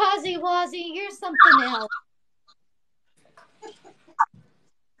 Kazi Wazzy, you're something else.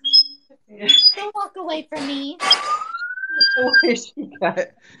 Don't walk away from me. The way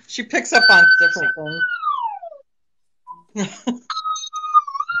she picks up on different things.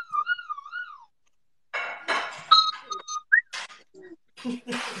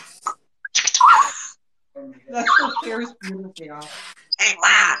 That's what scares beautifully off. Hey,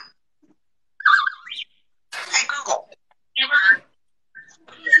 Ma. Hey, Google.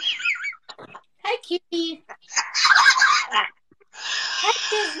 cutie. Hi,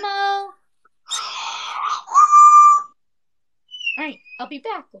 Gizmo. All right, I'll be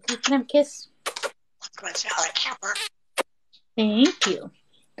back. Okay, can I have a kiss? Thank you.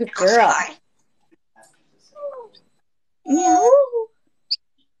 Good girl. Meow. All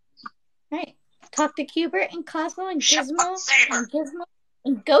right, talk to Cubert and Cosmo and Gizmo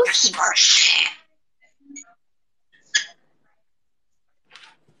and Ghosty.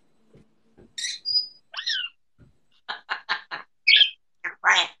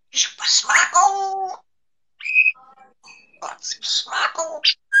 Smackle. Smackle.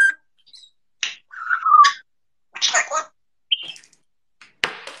 Like what?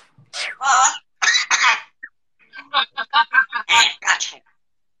 Gotcha.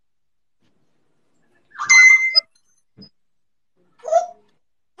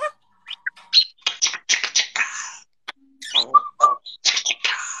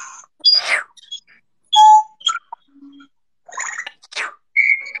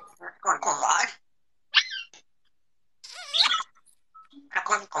 Going to go live. I'm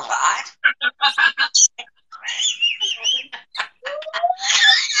going to go live.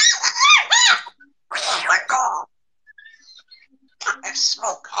 Oh my God. I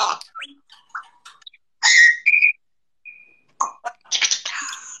smoke hot.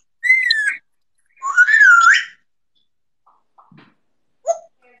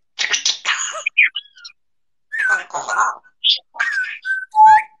 I'm going to go live.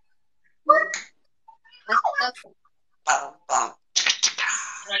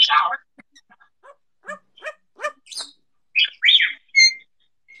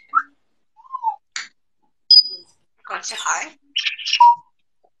 Go and say hi.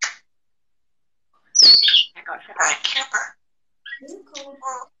 I'm going to say hi, camper.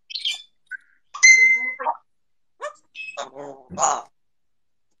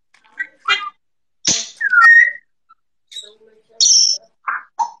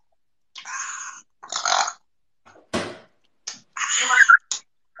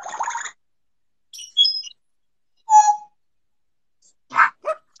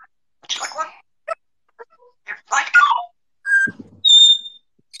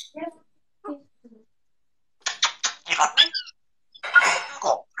 You got me?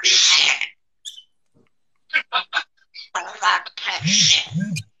 Oh, shit. Oh, that shit.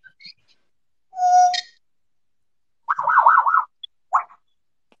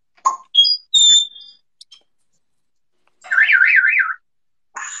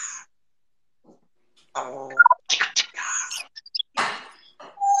 Oh.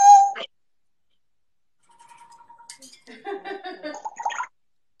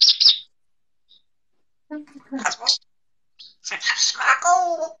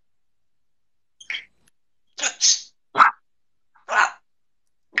 Smackle.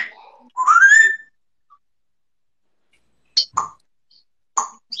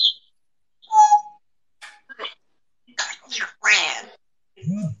 You ran.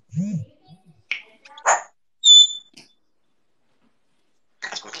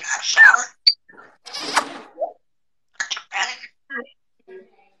 Guys, we can have a shower.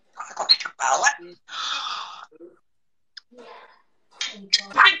 Go get your wallet.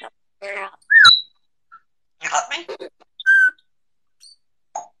 You got me?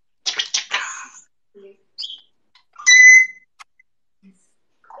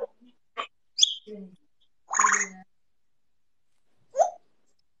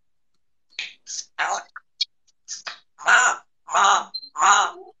 Alex. Mom, mom,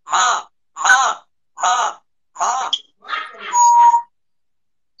 mom, mom, mom, mom, mom.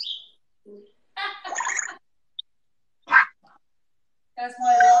 That's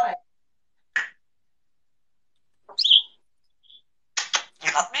my life. You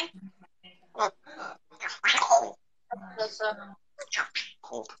got me? You're pretty cold. You're pretty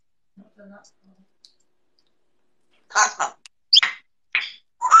cold. Cosmo.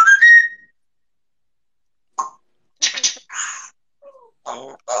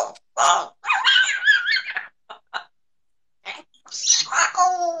 Oh, oh, oh.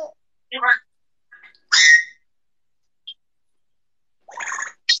 Smackle. You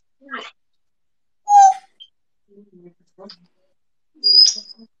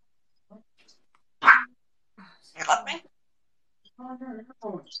got me?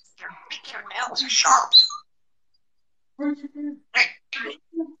 Your nails are sharp. Hey.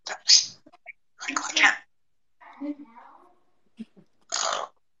 Like that.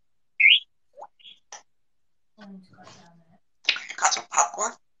 You got some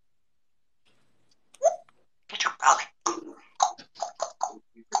popcorn? Get your belly.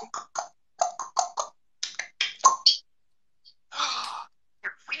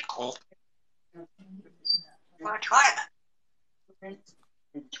 You're pretty cold.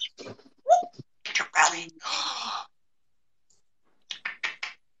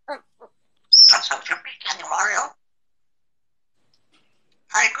 What's up, Jimmy? Candy Mario?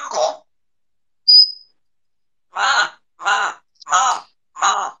 Hi, Google. Ma, ma, ma,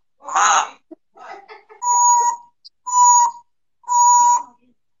 ma, ma.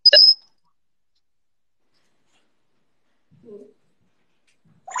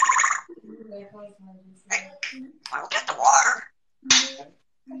 Hey, I'll get the water.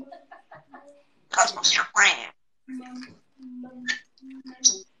 Cosmos, you're praying.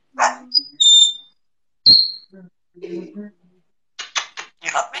 You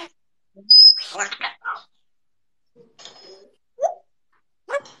love me? Where's the cat now?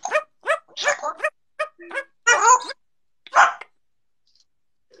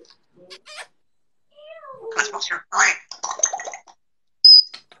 Cosmos, you're praying.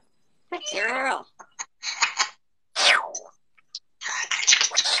 Girl.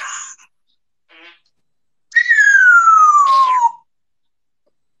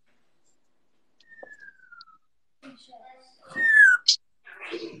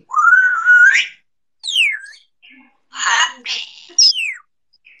 Happy.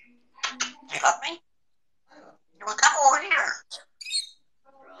 You love me? You will come over here.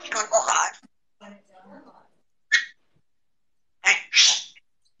 You're going to go live. Hey, shh.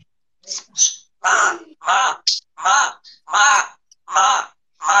 Ma, ma, ma, ma, ma,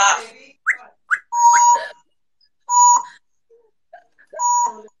 ma.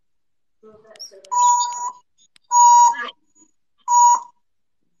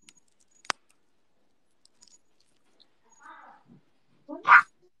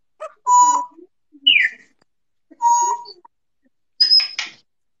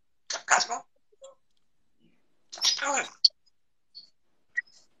 Cosmo? Let's do it.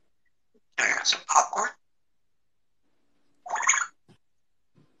 I got some popcorn.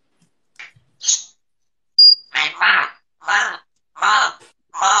 Hey, ma, ma, ma,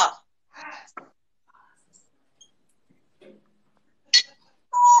 ma.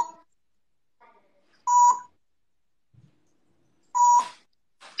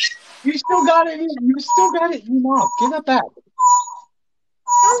 You still got it. You still got it. You know, give that back.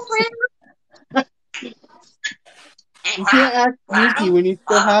 You can't act sneaky when you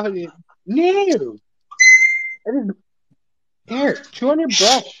still have it. No. Here, chew on your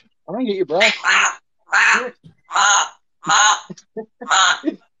brush. I'm gonna get your brush. Ma, ma, ma, ma.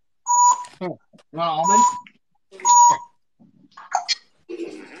 Here, you want almond?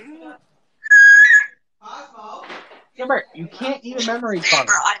 Cosmo. Gilbert, you can't eat a memory card.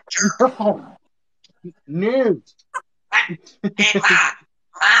 No. No. Hey, ma,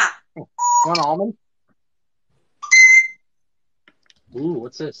 ma. You want almond? Ooh,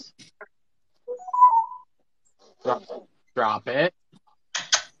 what's this? Drop it.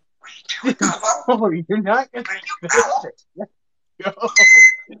 Oh, you're not gonna finish it. Let go.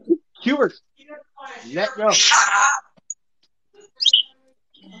 Hubert, let go.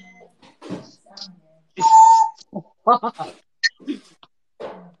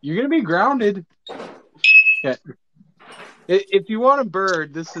 You're gonna be grounded. Yeah. If you want a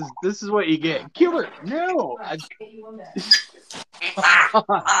bird, this is what you get. Hubert, no.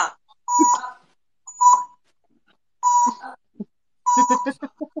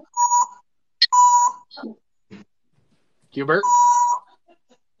 Hubert.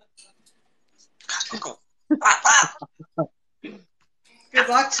 Good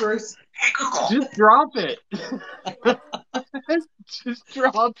luck, Bruce. Just drop it. Just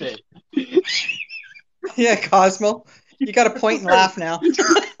drop it. Yeah, Cosmo. You got to point and laugh now.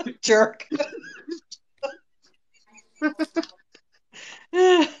 Jerk.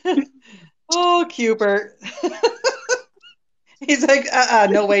 Oh, Cubert. He's like,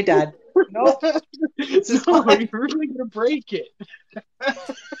 no way, Dad. Nope. No, you're really going to break it.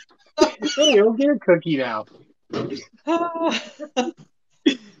 Hey, you'll get a cookie now.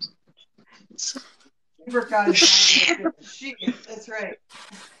 Cubert got his sheet. That's right.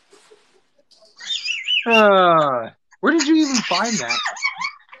 Where did you even find that?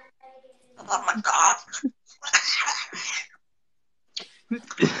 Oh my God.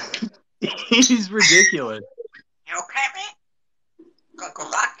 He's ridiculous. You okay, man? Go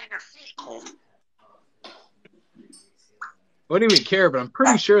back in your seat. I don't even care, but I'm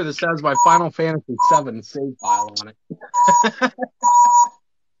pretty sure this has my Final Fantasy VII save file on it.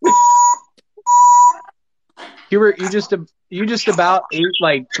 Hubert, you just about ate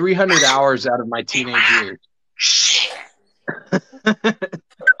like 300 hours out of my teenage years.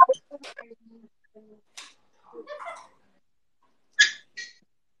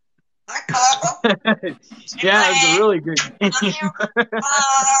 Yeah, it's a really good game.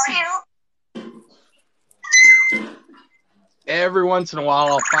 every once in a while,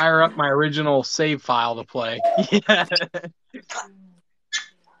 I'll fire up my original save file to play. Yeah.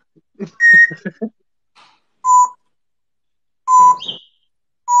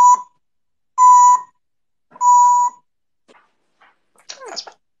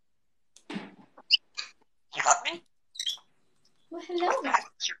 You got me? Well, hello. Hi,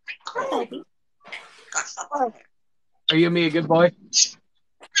 baby. Are you gonna be a good boy?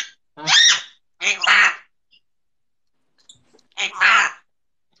 Huh? Hey, Ma. Hey, Ma.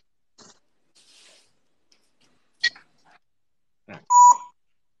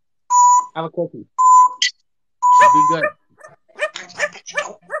 Have a cookie. Be good.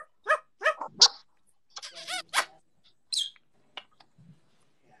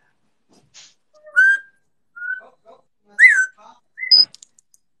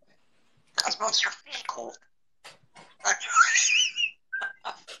 Cosmos, you're really cool.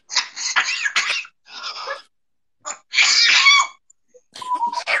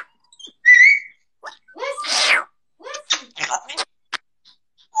 You got me?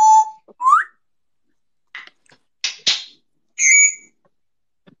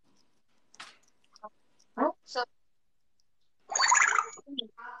 So,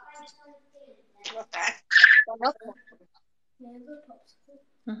 You want that?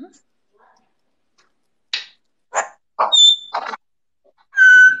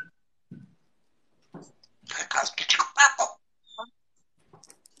 Cosmos, get your apple.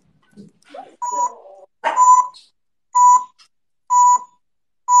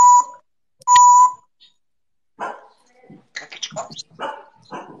 Get your apple.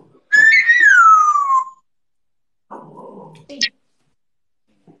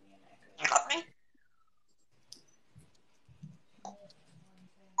 You got me?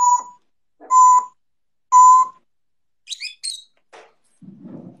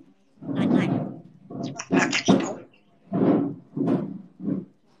 Get your apple.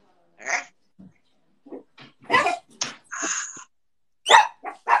 Eh?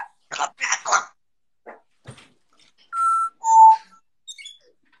 You got me?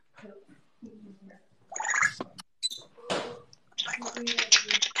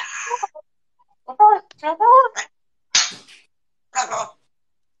 Come on.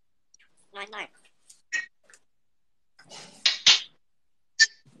 Nine.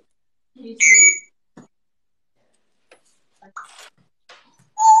 Get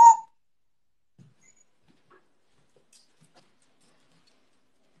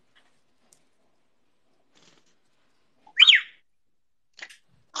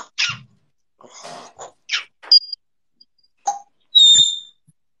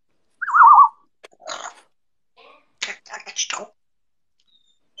your apple.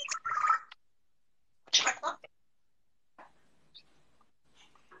 Would you like one?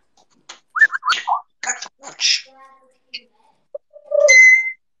 Got some lunch.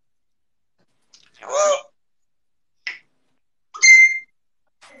 Hello?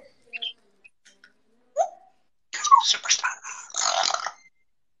 Superstar.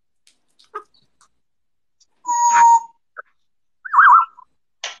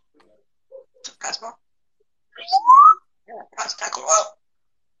 Cosmo? Yeah,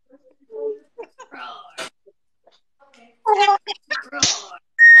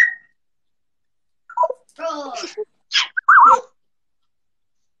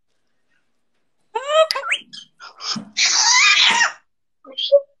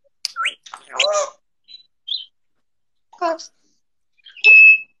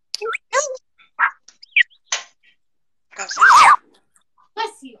 Cosmo.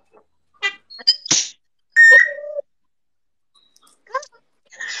 Bless you.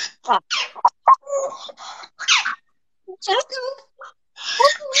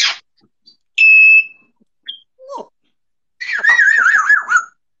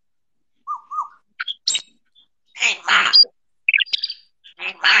 Hey, Ma.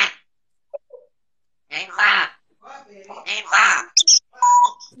 Hey, Ma. Hey, Ma. Hey, Ma.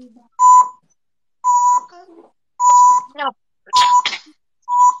 No.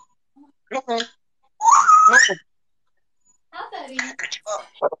 How about you?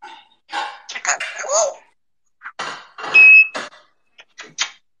 Check out. Whoa.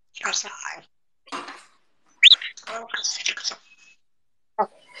 Outside. Oh, check out.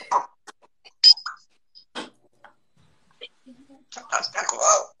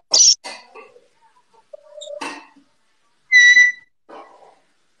 Whoa.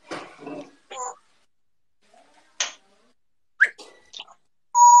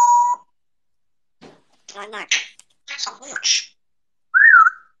 Nine. That's a lunch.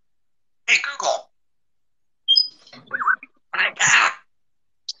 Hey, Google. My dad.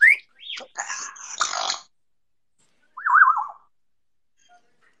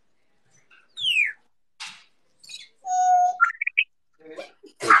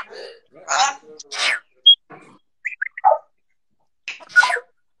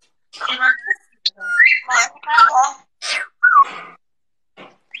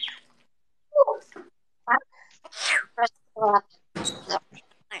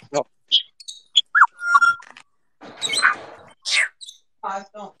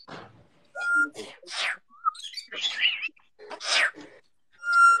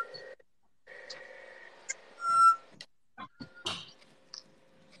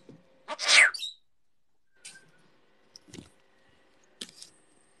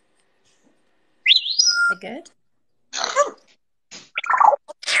 good?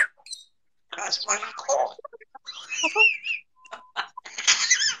 That's what I call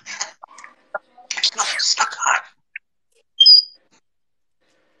it's not stuck on.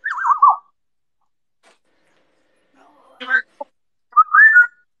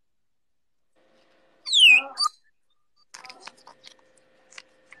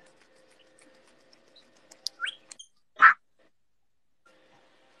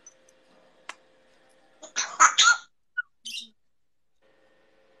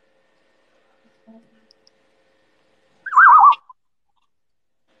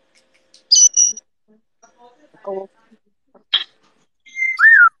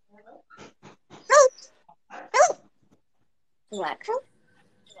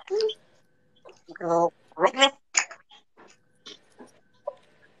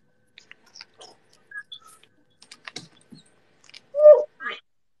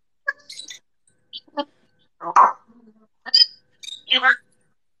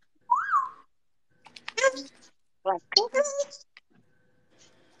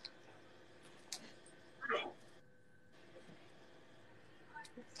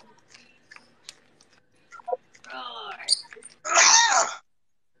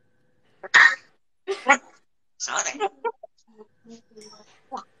 Sorry.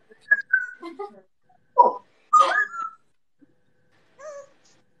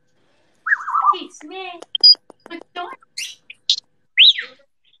 Hey, Smith. What's going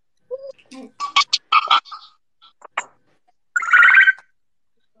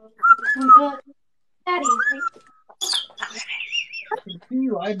on? Daddy,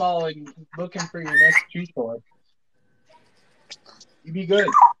 You eyeballing, looking for your next tree toy. You be good.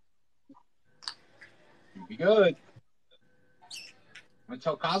 You be good. I'm gonna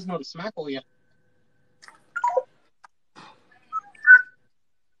tell Cosmo to smackle you.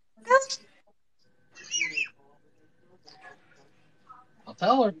 I'll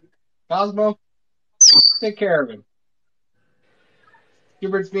tell her. Cosmo, take care of him.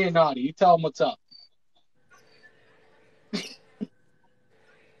 Hubert's being naughty. You tell him what's up.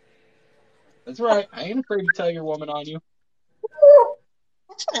 That's right. I ain't afraid to tell your woman on you.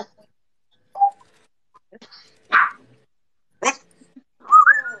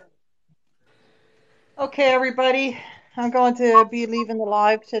 Okay, everybody. I'm going to be leaving the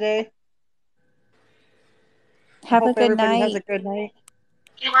live today. Have a Hope good everybody has a night. good night.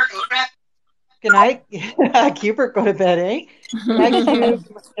 Good night. Cubert, go to bed, eh? Good night, Cube.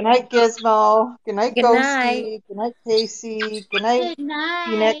 Good night, Gizmo. Good night, Good night. Ghosty. Good night, Casey. Good night, Good Phoenix.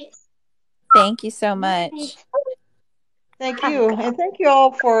 night. Thank you so much. Thank you. And thank you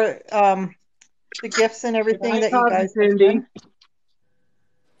all for the gifts and everything that you guys have done.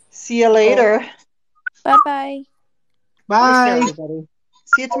 See you later. Bye-bye. Bye. Everybody.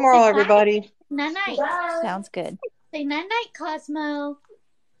 See you tomorrow, everybody. Night night. Sounds good. Say night night, Cosmo.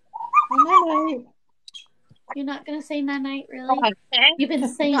 Night night. You're not gonna say night night, really? You've been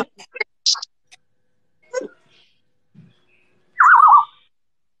saying.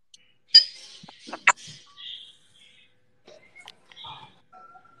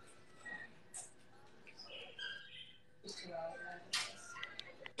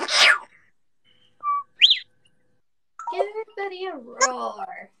 Give everybody a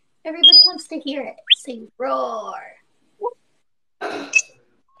roar. Everybody wants to hear it. Say roar.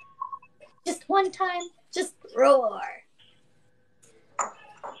 Just one time, just roar.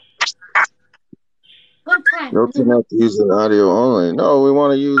 One time. No, we're not using audio only. No, we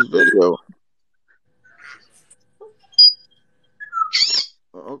want to use video.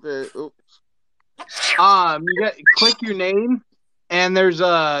 Okay. Oops. Click your name, and there's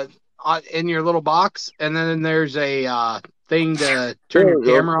a in your little box, and then there's a thing to turn your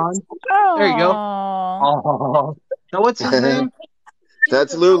camera on. There you go. Oh. So what's his name?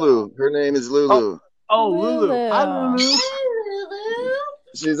 That's Lulu. Her name is Lulu. Oh, Lulu. Hi, Lulu.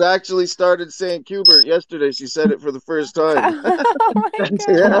 She's actually started saying Cubert yesterday. She said it for the first time. Oh my That's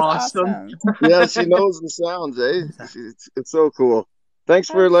God, awesome. Yeah, she knows the sounds, eh? It's so cool. Thanks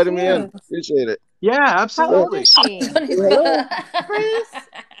for letting me in. Appreciate it. Yeah, absolutely. How old is she? Hello. Bruce.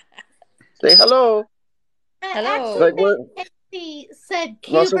 Say hello. Hello. Like what? Casey said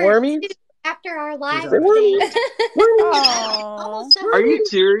Lots of Cubert wormies? after our live Say wormies. Almost Are you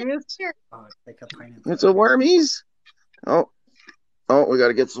serious? It's a wormies. Oh, we got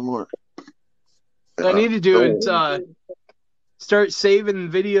to get some more. What I need to do is start saving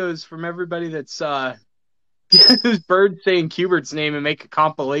videos from everybody that's who's bird saying Cubert's name and make a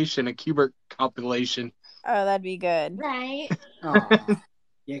Cubert compilation. Oh, that'd be good. Right.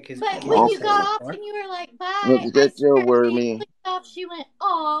 Yeah, because But when you got off and you were like, bye, Let's get your wormy. clicked off, she went,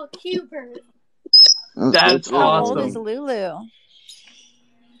 oh, Cubert. That's How old awesome. is Lulu?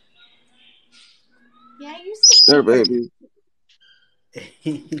 Yeah, I used to There, Hubert. baby.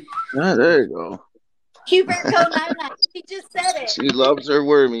 Yeah, there you go. Hubert go night night. She just said it. She loves her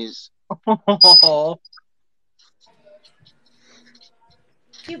wormies.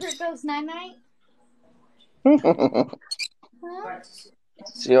 Hubert goes night night. Huh?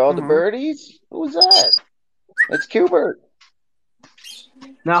 See all the birdies? Who's that? It's Cubert.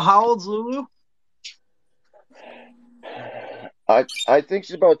 Now, how old's Lulu? I think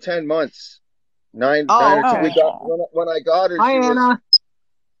she's about 10 months. Nine or 10. We got when I got her. Hi, she was Anna.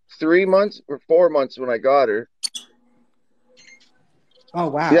 3 months or 4 months when I got her. Oh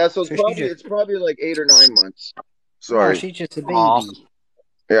wow! Yeah, so, So it's probably like 8 or 9 months. Sorry. Oh, she's just a baby.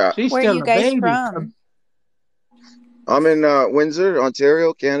 Yeah. She's Where are still you a guys baby. from? I'm in Windsor,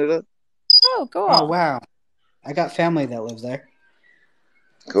 Ontario, Canada. Oh, cool. Oh wow! I got family that lives there.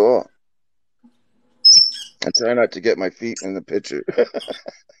 Cool. I try not to get my feet in the picture.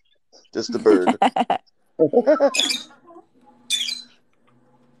 Just a bird.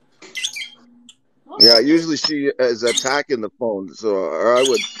 Yeah, usually she is attacking the phone, or I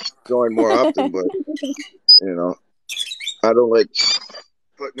would join more often, but I don't like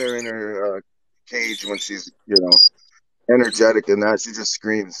putting her in her cage when she's energetic and that. She just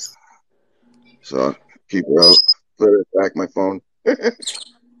screams. So keep her out. Let her attack my phone.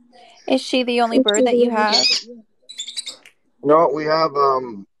 Is she the only bird that you have? No, we have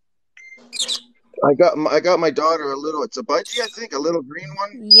I got my daughter a little. It's a budgie, I think, a little green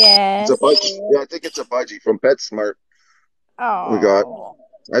one. Yes. It's a budgie. Yeah, I think it's a budgie from PetSmart. We got. Oh.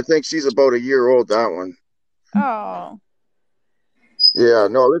 I think she's about a year old. That one. Oh. Yeah,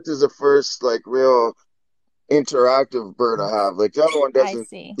 no, this is the first like real interactive bird I have. Like the other one doesn't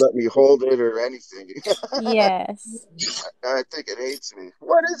let me hold it or anything. Yes. I think it hates me.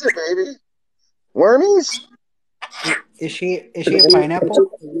 What is it, baby? Wormies? Is she a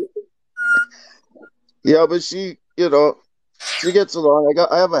pineapple? Yeah, but she gets along.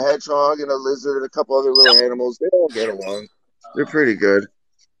 I have a hedgehog and a lizard and a couple other little animals. They all get along. They're pretty good.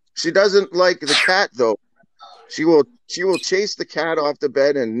 She doesn't like the cat though. She will chase the cat off the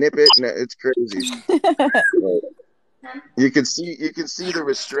bed and nip it, and it's crazy. You can see the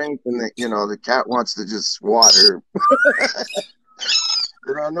restraint, and the cat wants to just swat her.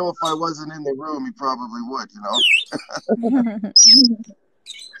 And I know if I wasn't in the room, he probably would.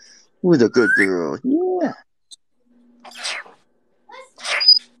 With a good girl, yeah.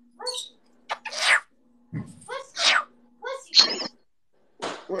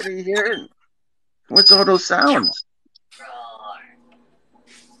 What are you hearing? What's all those sounds?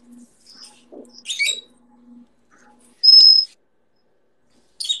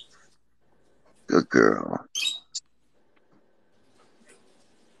 Good girl.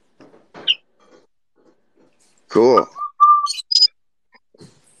 Cool.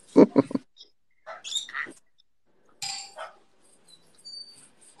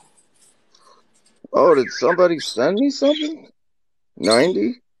 Oh, did somebody send me something?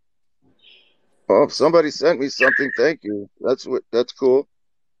 90? Oh, if somebody sent me something, thank you. That's cool.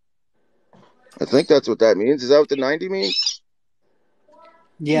 I think that's what that means. Is that what the 90 means?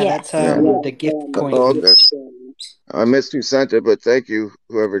 Yeah, that's the gift coin. Oh, okay. I missed who sent it, but thank you,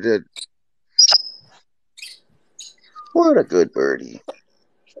 whoever did. What a good birdie.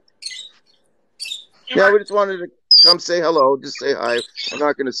 Yeah, we just wanted to come say hello, just say hi. I'm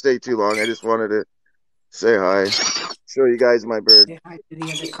not going to stay too long. I just wanted to say hi, show you guys my bird. Say hi to the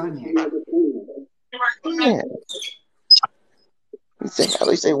other cognac. Yeah. You say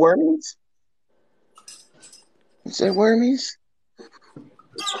hello, you say wormies? You say wormies?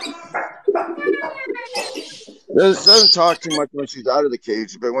 Doesn't talk too much when she's out of the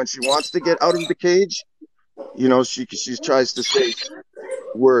cage, but when she wants to get out of the cage, she tries to say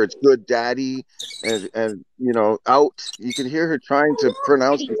words, good daddy, and out. You can hear her trying to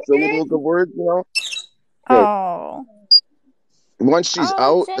pronounce the syllables of words, But Oh. once she's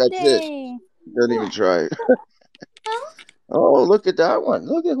out, that's it. Doesn't even try. Oh, look at that one.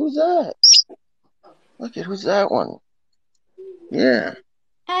 Look at who's that. Look at who's that one. Yeah.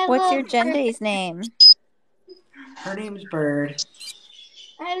 What's your Jende's name? Her name's Bird.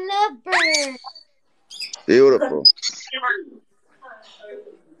 I love Bird. Beautiful.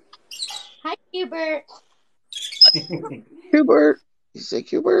 Hi, Hubert. Hubert. You say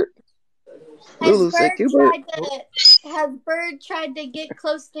Hubert? Lulu, say Hubert. Has Bird tried to get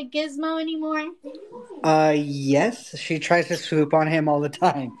close to Gizmo anymore? Yes. She tries to swoop on him all the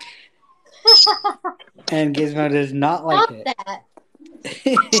time. And Gizmo does not like it. That.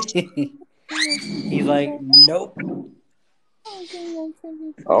 He's like, nope.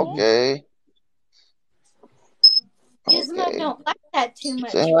 Okay. Gizmo Okay. don't like that too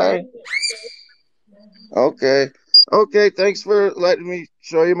much. Say hi. Okay. Okay, thanks for letting me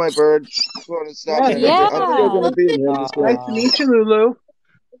show you my bird. Just want to stop in. Yeah. I'm still going to be in here. Just Nice to meet you, Lulu.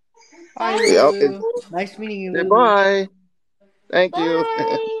 Hi, Yep. Lulu. Nice meeting you, Say Lulu. bye. Thank you.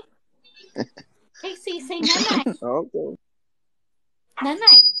 Bye. Casey, say night-night. Okay.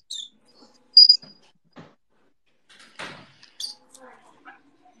 Night-night.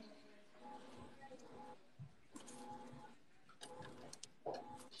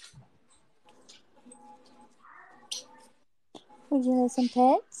 Would you like some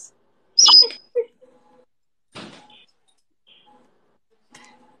pets?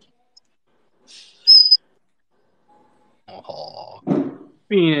 Oh,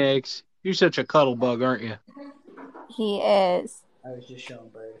 Phoenix, you're such a cuddle bug, aren't you? He is. I was just showing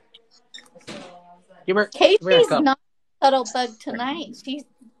Bird. Casey's not a cuddle bug tonight. She's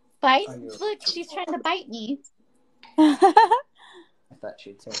Look, she's trying to bite me. I thought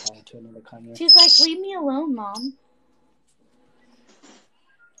she'd say hi to another Kanye. She's like, leave me alone, Mom.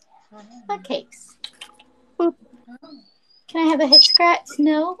 Cupcakes. Boop. Can I have a head scratch?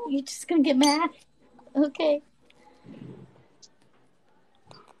 No? You're just going to get mad? Okay.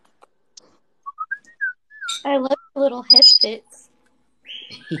 I love the little head fits.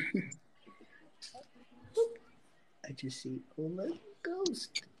 I just see, oh, look,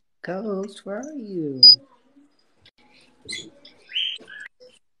 Ghost. Ghost, where are you?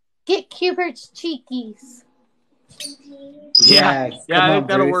 Get Cubert's cheekies. Yeah, come I on, think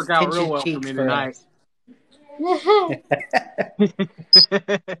that'll Bruce. work out Pinch real his well for cheeks me for tonight.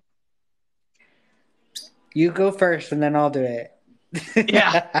 You go first, and then I'll do it.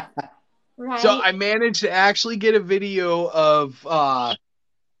 Yeah. Right. So I managed to actually get a video of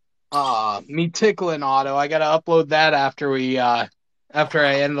me tickling Otto. I gotta upload that after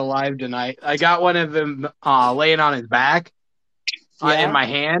I end the live tonight. I got one of him laying on his back in my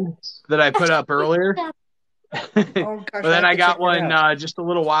hand that I put up earlier. Oh gosh, But then I got one out. just a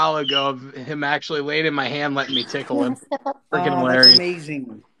little while ago of him actually laying in my hand, letting me tickle him. Freaking hilarious! That's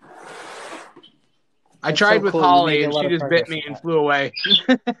amazing. I tried with cool. Holly, and she just bit me and flew away.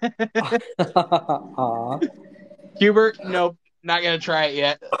 Hubert, nope, not gonna try it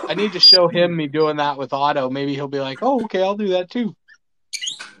yet. I need to show him me doing that with Otto. Maybe he'll be like, "Oh, okay, I'll do that too."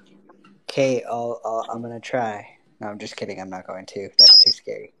 Okay, I'm gonna try. No, I'm just kidding. I'm not going to. That's too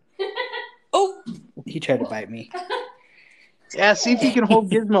scary. Oh, he tried to bite me. Yeah, see if you can hold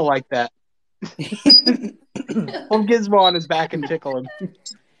Gizmo like that. Hold Gizmo on his back and tickle him.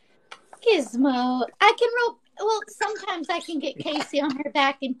 Gizmo. I can roll. Well, sometimes I can get Casey on her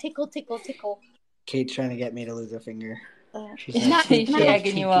back and tickle, tickle, tickle. Kate's trying to get me to lose a finger. She's She's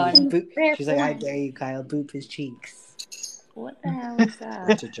egging you on. She's like, I dare you, Kyle. Boop his cheeks. What the hell is that?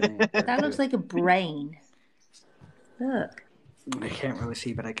 That's a giant bird, That looks too. like a brain. Look. I can't really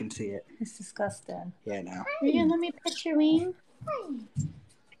see, but I can see it. It's disgusting. Yeah, now. Are you gonna let me pet your wing? You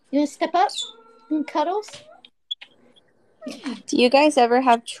gonna step up and cuddles? Do you guys ever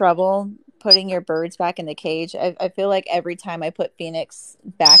have trouble putting your birds back in the cage? I feel like every time I put Phoenix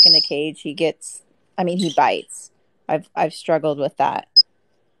back in the cage, he bites. I've struggled with that.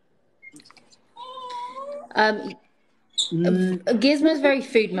 Gizmo's very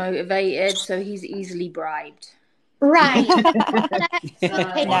food motivated, so he's easily bribed. Right.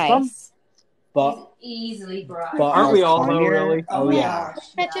 Nice. But Easily bribed. But aren't we all though, really? Oh yeah.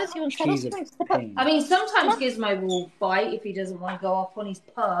 Stretches, you want cuddles? She's a Come on, step up. pain. I mean, sometimes Gizmo will bite if he doesn't want to go up on his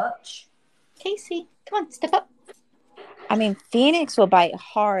perch. Casey, come on, step up. I mean, Phoenix will bite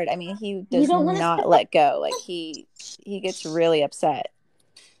hard. I mean, he does don't wanna not step let go. Like he gets really upset.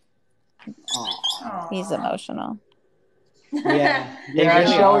 He's emotional. Yeah. Yeah,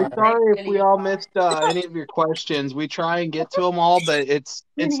 really Shelly, are. sorry if we all missed any of your questions. We try and get to them all, but it's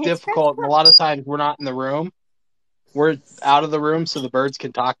difficult. And a lot of times we're not in the room. We're out of the room so the birds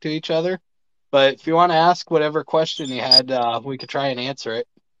can talk to each other. But if you want to ask whatever question you had, we could try and answer it.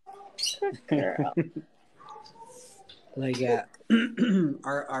 Like,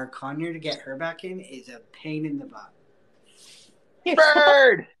 our conure to get her back in is a pain in the butt.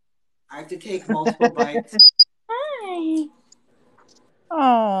 Bird! I have to take multiple bites. Hi.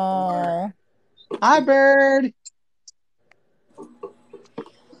 Oh. Hi, Bird. All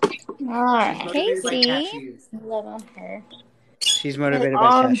right. Motivated by Casey. cashews. Love on her. She's motivated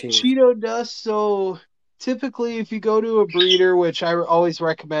by cashews. Cheeto dust. So typically, if you go to a breeder, which I always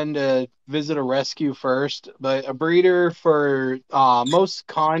recommend to visit a rescue first, but a breeder for most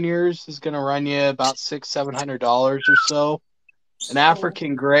conures is going to run you about $600-700 or so. An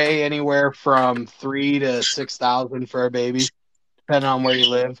African gray anywhere from $3,000 to $6,000 for a baby, depending on where you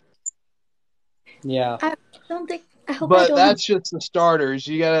live. Yeah. I don't think I hope I But don't. that's just the starters.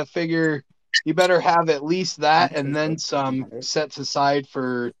 You got to figure you better have at least that and then some sets aside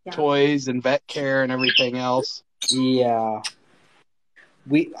for toys and vet care and everything else. Yeah.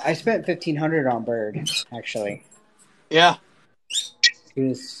 I spent $1,500 on Bird, actually. Yeah. She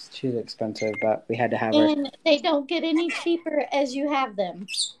was expensive, but we had to have her. And they don't get any cheaper as you have them.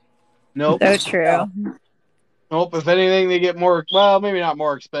 Nope. So true. Nope. If anything, they get more. Well, maybe not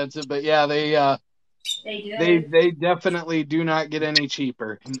more expensive, but yeah, they definitely do not get any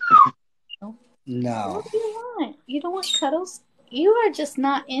cheaper. No. What do you want? You don't want cuddles? You are just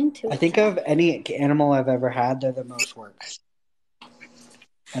not into it. I think of any animal I've ever had, they're the most work.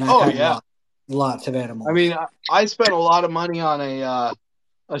 And I've had lots of animals. I mean, I spent a lot of money on a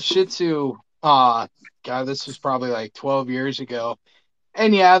Shih Tzu. God, this was probably like 12 years ago.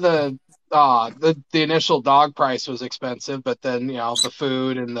 And yeah, the initial dog price was expensive, but then the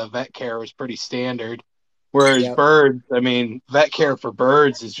food and the vet care was pretty standard. Whereas birds, I mean, vet care for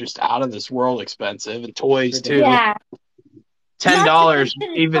birds is just out of this world expensive, and toys too. Yeah. $10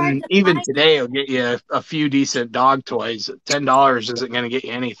 even today will get you a few decent dog toys. $10 isn't going to get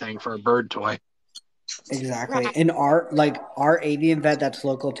you anything for a bird toy. Exactly. In our avian vet that's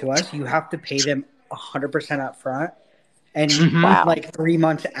local to us, you have to pay them 100% up front and like 3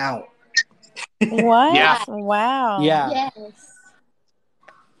 months out. What? Yeah. Wow. Yeah. Yes.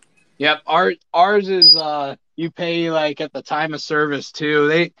 Yep. Ours is you pay like at the time of service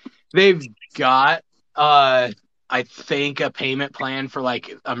too. They've got I think a payment plan for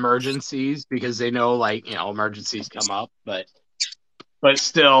like emergencies because they know like emergencies come up, but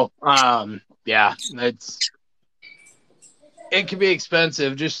still yeah, it can be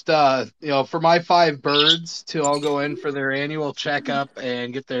expensive. Just for my 5 birds to all go in for their annual checkup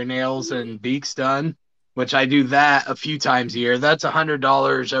and get their nails and beaks done, which I do that a few times a year. That's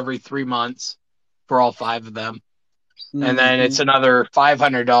 $100 every 3 months for all 5 of them. Mm-hmm. And then it's another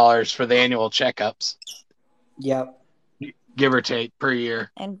 $500 for the annual checkups. Yep. Give or take per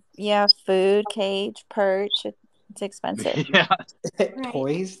year. And yeah, food, cage, perch. It's expensive. Yeah.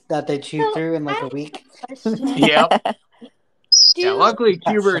 Toys that they chew through in like a week. Yep. Yeah, luckily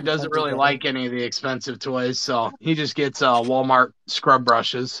Hubert doesn't really like any of the expensive toys, so he just gets Walmart scrub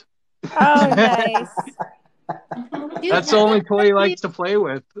brushes. Oh, nice. That's the only toy he likes to play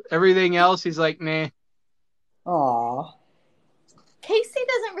with. Everything else, he's like, nah. Aw. Casey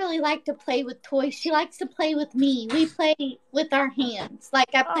doesn't really like to play with toys. She likes to play with me. We play with our hands.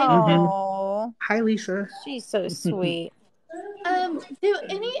 Like I play with Hi, Lisa. She's so sweet. Do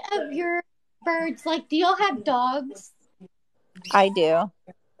any of your birds, do y'all have dogs? I do.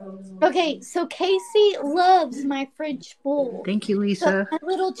 Okay, so Casey loves my French bull. Thank you, Lisa. So my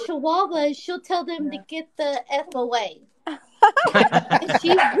little chihuahuas, she'll tell them to get the F away. And she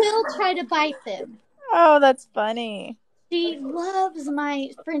will try to bite them. Oh, that's funny. She loves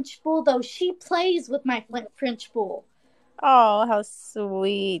my French bull, though. She plays with my French bull. Oh, how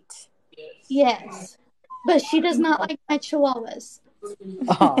sweet. Yes. But she does not like my chihuahuas.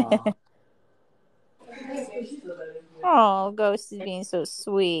 Oh, Ghost is being so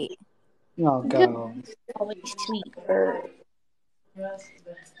sweet. Oh, Ghost. Always sweet bird.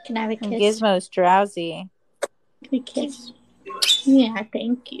 Can I have a kiss? Gizmo's drowsy. Can we kiss? Yeah,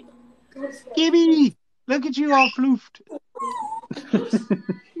 thank you. Gibby, look at you all floofed.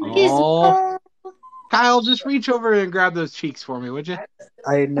 Oh. Kyle, just reach over and grab those cheeks for me, would you?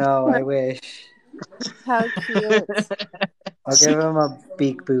 I know, I wish. How cute. I'll give him a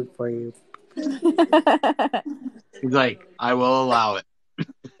beak boot for you. He's like, I will allow it.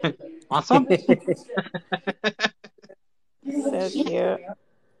 Awesome. So cute.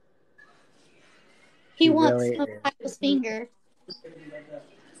 He wants some Kyle's finger.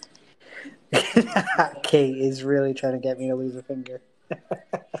 Kate is really trying to get me to lose a finger.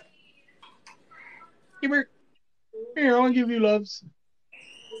 Here, I'll give you loves.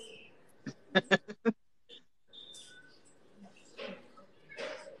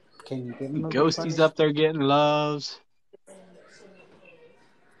 Can you give him a Ghosty's up there getting loves.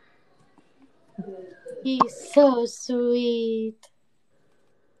 He's so sweet.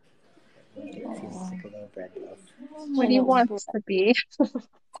 What he wants to be.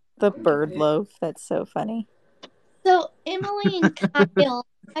 The bird loaf. That's so funny. So Emily and Kyle,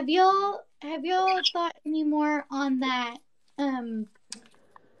 have y'all thought any more on that?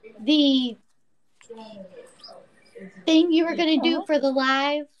 The thing you were gonna do for the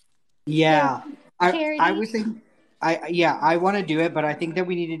live? Yeah. I was thinking I want to do it, but I think that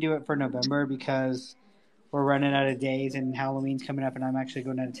we need to do it for November because we're running out of days and Halloween's coming up and I'm actually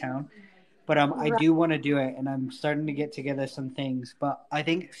going out of town. But I do want to do it and I'm starting to get together some things. But I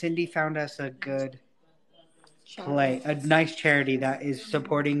think Cindy found us a good a nice charity that is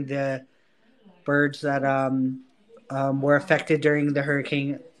supporting the birds that were affected during the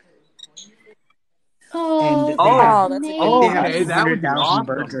hurricane. And they have, that's a I think they have okay, that would be 200,000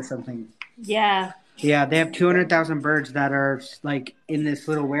 birds awesome. or something. Yeah. Yeah, they have 200,000 birds that are like in this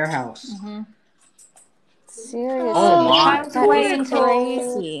little warehouse. Seriously. Oh my. That's away until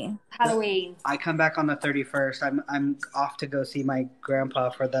crazy. Halloween. I come back on the 31st. I'm off to go see my grandpa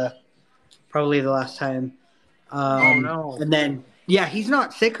for probably the last time. Oh no. And then he's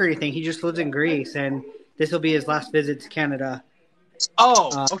not sick or anything. He just lives in Greece, and this will be his last visit to Canada.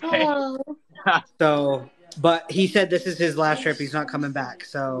 Oh, okay. So, but he said this is his last trip. He's not coming back.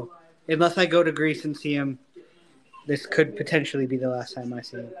 So, unless I go to Greece and see him, this could potentially be the last time I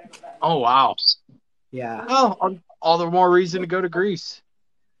see him. Oh wow. Yeah. Oh, all the more reason to go to Greece.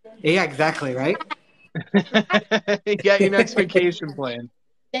 Yeah, exactly, right? You got your next vacation plan.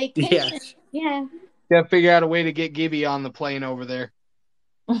 Vacation. Yeah. Got to figure out a way to get Gibby on the plane over there.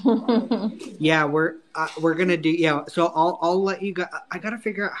 Yeah, we're gonna do. So I'll let you go. I gotta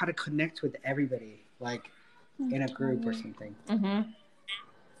figure out how to connect with everybody, like in a group or something. Mm-hmm.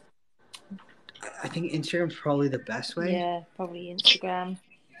 I think Instagram's probably the best way. Yeah, probably Instagram.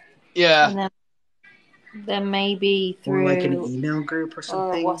 Yeah. And then maybe through or like an email group or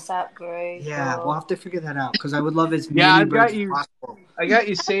something. Or a WhatsApp group. Yeah, we'll have to figure that out because I would love as Yeah, many I've got birds as you. possible. I got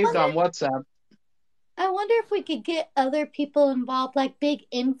you saved on WhatsApp. I wonder if we could get other people involved, like big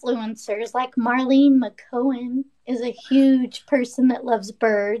influencers, like Marlene McCohen is a huge person that loves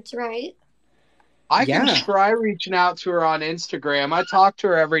birds, right? I can try reaching out to her on Instagram. I talk to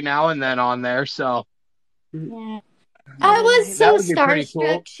her every now and then on there, so. Yeah. I was so would be pretty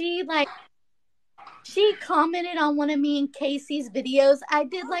starstruck. cool. She commented on one of me and Casey's videos. I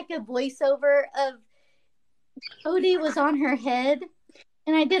did like a voiceover of Odie was on her head.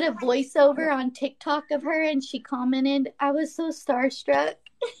 And I did a voiceover on TikTok of her, and she commented. I was so starstruck.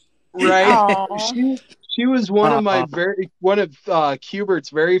 Right. She was one of Cubert's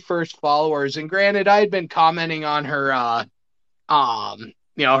very first followers. And granted, I had been commenting on her her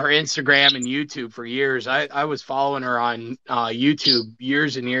Instagram and YouTube for years. I was following her on YouTube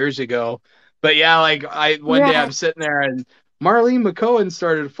years and years ago. But yeah, like one day I'm sitting there and Marlene McCohen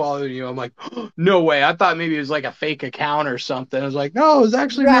started following you. I'm like, oh, no way. I thought maybe it was like a fake account or something. I was like, no, it was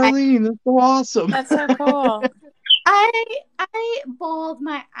actually Marlene. That's so awesome. That's so cool. I bawled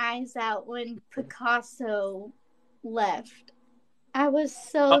my eyes out when Picasso left. I was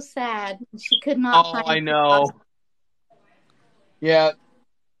so sad. She could not find I know. Picasso. Yeah.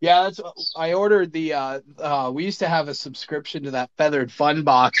 Yeah, I ordered we used to have a subscription to that Feathered Fun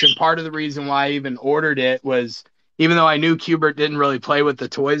box, and part of the reason why I even ordered it was even though I knew Cubert didn't really play with the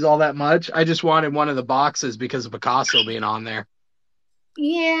toys all that much, I just wanted one of the boxes because of Picasso being on there.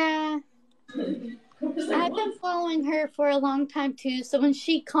 Yeah. I've been following her for a long time too. So when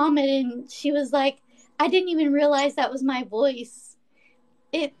she commented, she was like, I didn't even realize that was my voice.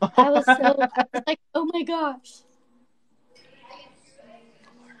 I was like, oh my gosh.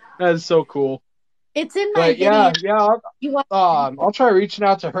 That's so cool. It's in my video. I'll try reaching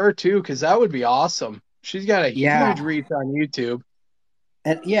out to her too, because that would be awesome. She's got a huge reach on YouTube.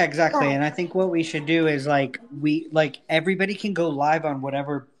 And exactly. And I think what we should do is everybody can go live on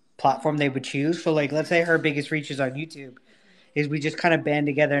whatever platform they would choose. So let's say her biggest reach is on YouTube, is we just kind of band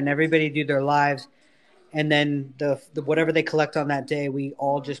together and everybody do their lives, and then the whatever they collect on that day, we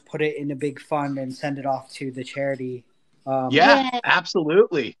all just put it in a big fund and send it off to the charity.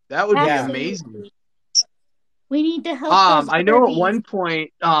 Absolutely. That would be amazing. We need to help. I know at one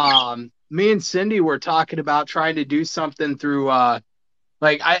point, me and Cindy were talking about trying to do something through, I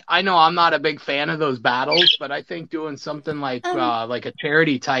know I'm not a big fan of those battles, but I think doing something like a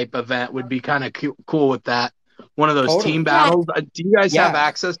charity type event would be kind of cool with that. One of those team battles. Do you guys have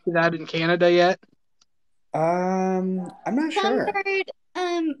access to that in Canada yet? I'm not sure.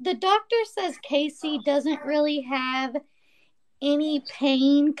 The doctor says Casey doesn't really have any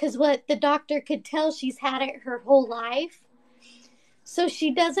pain because what the doctor could tell, she's had it her whole life. So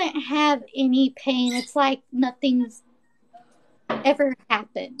she doesn't have any pain. It's like nothing's ever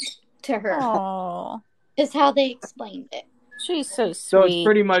happened to her. Aww. Is how they explained it. She's so sweet. So it's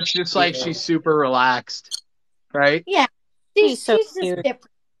pretty much just like she's super relaxed, right? Yeah. She's just different.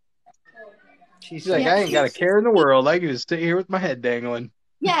 She's like, I ain't got a care in the world. I can just sit here with my head dangling.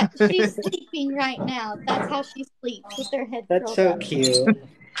 Yeah, she's sleeping right now. That's how she sleeps, with her head That's so cute.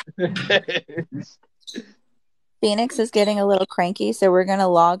 Phoenix is getting a little cranky, so we're going to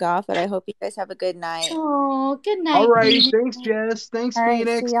log off, but I hope you guys have a good night. Oh, good night. All right. Thanks, Jess. Thanks, All right,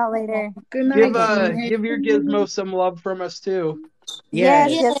 Phoenix. see y'all later. Good night. Give your gizmo some love from us, too.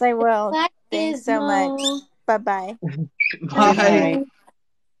 Yes, I will. Thanks so much. Bye-bye. Bye.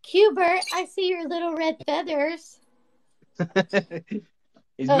 Hubert, I see your little red feathers.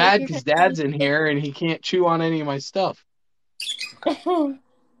 He's Oh, mad you're because gonna Dad's in here and he can't chew on any of my stuff.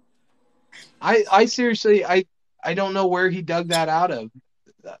 I seriously, I don't know where he dug that out of.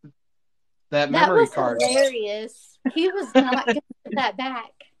 That memory card. That was hilarious. He was not going to put that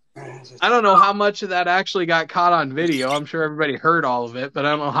back. I don't know how much of that actually got caught on video. I'm sure everybody heard all of it, but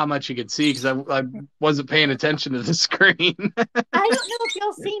I don't know how much you could see because I wasn't paying attention to the screen. I don't know if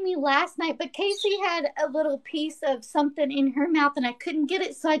y'all seen me last night, but Casey had a little piece of something in her mouth and I couldn't get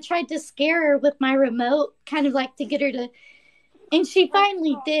it, so I tried to scare her with my remote, kind of like to get her to, and she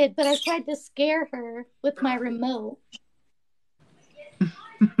finally did, but I tried to scare her with my remote.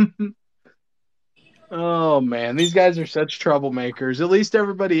 Oh man, these guys are such troublemakers. At least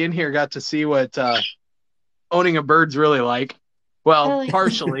everybody in here got to see what owning a bird's really like. Well,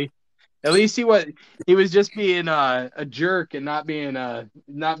 partially. At least he was just being a jerk and not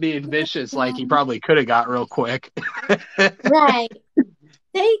being vicious like he probably could have got real quick. Right.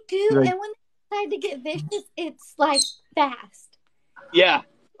 They do, Like, and when they decide to get vicious, it's like fast. yeah.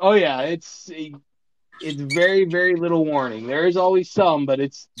 Oh yeah, it's very, very little warning. There is always some, but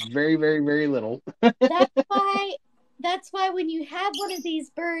it's very, very, very little. That's why when you have one of these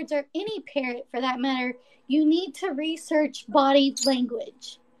birds, or any parrot for that matter, you need to research body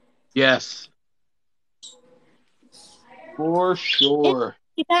language. Yes. For sure.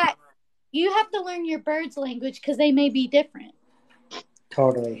 In fact, you have to learn your bird's language because they may be different.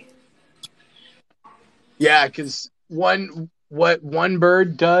 Totally. Yeah, because what one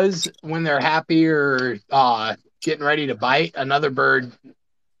bird does when they're happy or getting ready to bite, another bird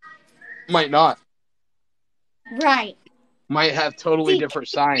might not. Right. Might have totally different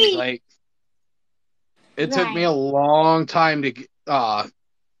signs. Like it took me a long time to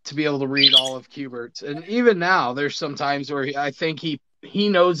be able to read all of Cubert's, and even now, there's some times where I think he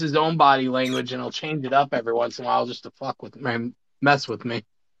knows his own body language, and he'll change it up every once in a while just to mess with me.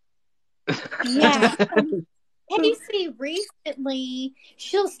 Yeah. Casey recently,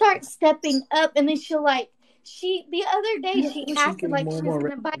 she'll start stepping up, and then she'll the other day she acted like she was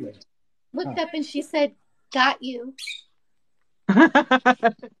going to bite. Looked up and she said, "Got you."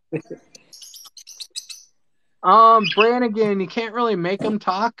 Brannigan, you can't really make him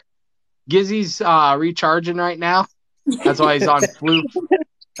talk. Gizzy's recharging right now. That's why he's on floof.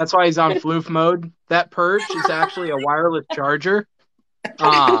 That's why he's on floof mode. That perch is actually a wireless charger.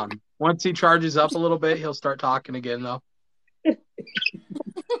 Once he charges up a little bit, he'll start talking again, though.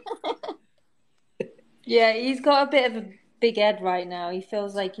 Yeah, he's got a bit of a big head right now. He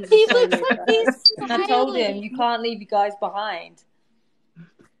feels like he's He a solo looks like guy. he's And I told him, smiling. you can't leave you guys behind.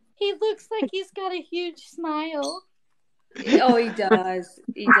 He looks like he's got a huge smile. Oh, he does.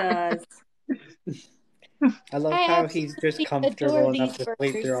 He does. I love how he's just comfortable enough to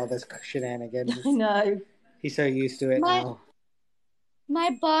sleep through all this shenanigans. I know. He's so used to it now.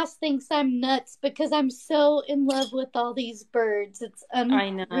 My boss thinks I'm nuts because I'm so in love with all these birds. It's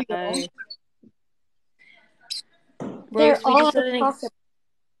unreal. I know. They're Rose,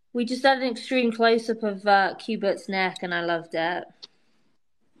 we just had an extreme close-up of Cubert's neck, and I loved it.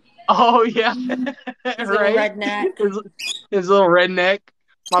 Oh, yeah. His little redneck. His little redneck.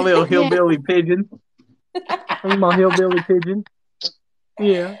 My little hillbilly pigeon. My hillbilly pigeon.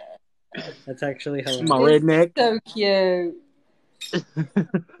 Yeah. That's actually hilarious. My redneck. So cute.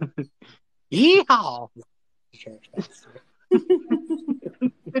 Yeehaw.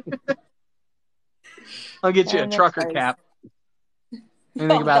 I'll get you a trucker cap. What do you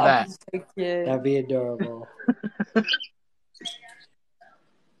think about that? So cute. That'd be adorable.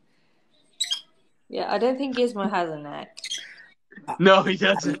 Yeah, I don't think Gizmo has a neck. No, he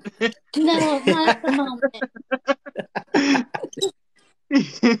doesn't. No, not at the moment.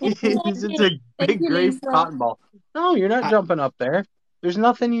 He's just a big gray cotton ball. No, you're not jumping up there. There's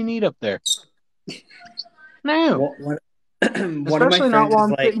nothing you need up there. No. Especially not while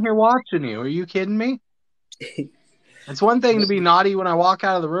I'm sitting here watching you. Are you kidding me? It's one thing to be naughty when I walk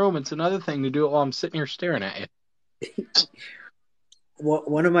out of the room. It's another thing to do it while I'm sitting here staring at you.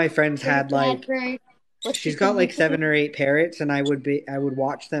 One of my friends had she's got like 7 or 8 parrots, and I would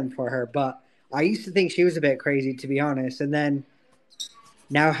watch them for her. But I used to think she was a bit crazy, to be honest. And then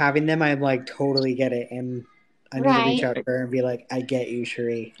now having them, I like totally get it, and I need to reach out to her and be like, "I get you,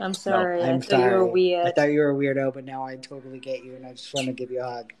 Cherie. I'm sorry. I'm I thought sorry. you were weird. I thought you were a weirdo, but now I totally get you, and I just want to give you a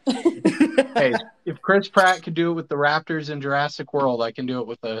hug." Hey, if Chris Pratt could do it with the raptors in Jurassic World, I can do it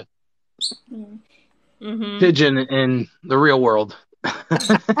with a pigeon in the real world.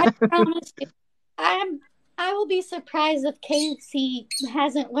 I promise you, I'm I will be surprised if Casey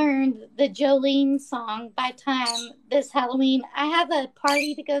hasn't learned the Jolene song by time this Halloween. I have a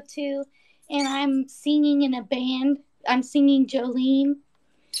party to go to, and I'm singing in a band. I'm singing Jolene.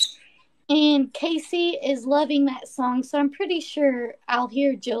 And Casey is loving that song, so I'm pretty sure I'll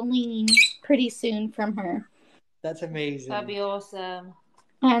hear Jolene pretty soon from her. That's amazing. That'd be awesome.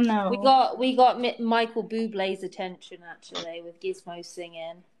 I know. We got Michael Bublé's attention actually with Gizmo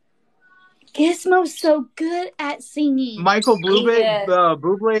singing. Gizmo's so good at singing. Michael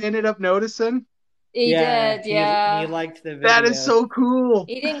Bublé ended up noticing. He did, yeah. He liked the video. That is so cool.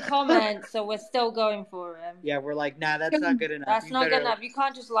 He didn't comment, so we're still going for him. Yeah, we're like, nah, that's not good enough. That's not good enough. You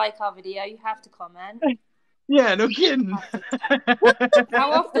can't just like our video. You have to comment. Yeah, no kidding.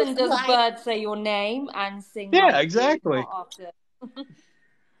 How often does a bird say your name and sing? Yeah, exactly. Not often.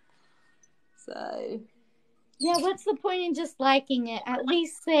 So. Yeah, what's the point in just liking it? At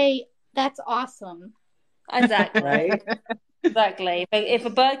least say, that's awesome. Exactly. Right? Exactly. If a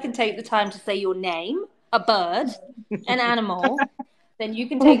bird can take the time to say your name, a bird, an animal, then you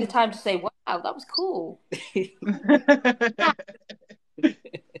can take the time to say, wow, that was cool.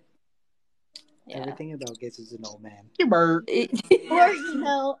 Everything about Giz is an old man. Or,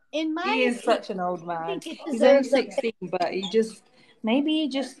 in my he is such an old man. He's only 16, but he just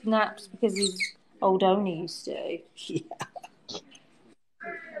naps because he's old only used to. Yeah.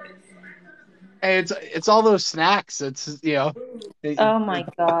 Hey, it's all those snacks. It's Oh my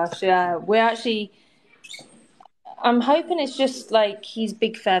gosh, yeah. I'm hoping it's just like he's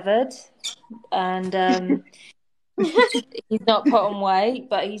big feathered and he's not put on weight,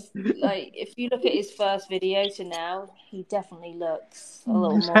 but he's like, if you look at his first video to now, he definitely looks a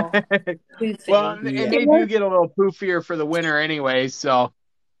little more poofy. Well, and they do get a little poofier for the winter anyway, so.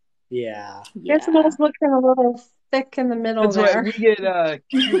 Yeah. Gizmo's looking a little thick in the middle. That's there. why we get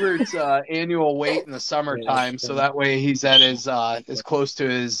Hubert's annual weight in the summertime, so that way he's at his as close to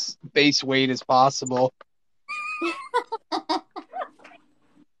his base weight as possible.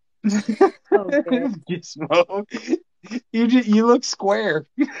 Gizmo, you look square.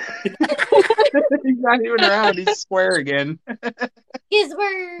 He's not even around. He's square again.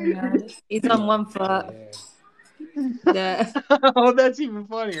 Gizward. He's on one foot. Yeah. Oh, that's even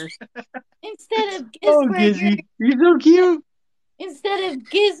funnier. Instead of Gizward, oh, Gizzy, you're so cute. Instead of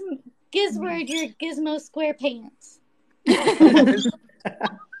Gizward, you're Gizmo SquarePants.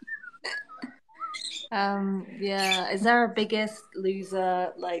 Yeah. Is there a Biggest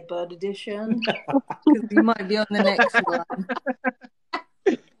Loser like bird edition? Because you might be on the next one.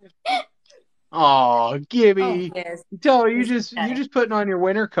 Oh, Gibby. Oh, yes. Tell her you're just putting on your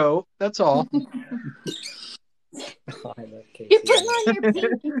winter coat. That's all. Oh, I love Casey. You're putting on your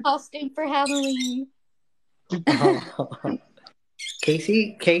pink costume for Halloween.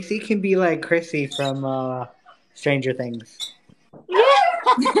 Casey can be like Chrissy from Stranger Things.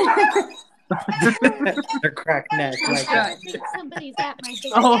 Her cracked neck. Like I think somebody's at my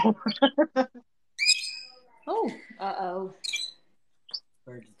door. Uh-oh.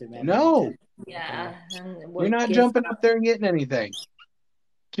 No. Yeah. You're not jumping up there and getting anything.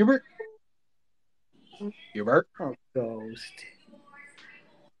 Hubert? Oh, ghost.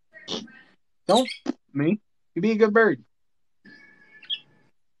 Don't me. You be a good bird.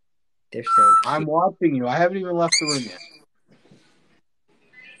 They're so cute. I'm watching you. I haven't even left the room yet.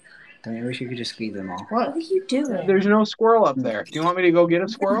 I wish you could just feed them all. What are you doing? There's no squirrel up there. Do you want me to go get a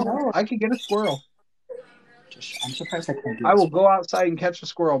squirrel? I could get a squirrel. I'm surprised I can't do I will go outside and catch a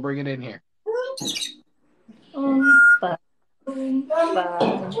squirrel, bring it in here. Whoa.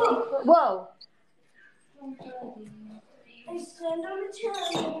 I stand on a chair.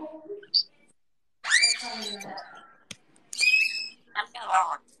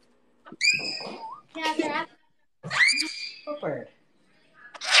 Yeah, they're at Oh, bird.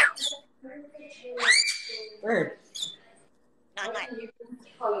 Bird. I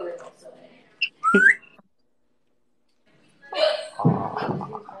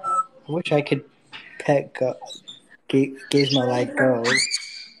wish I could pet Gizmo like Ghost.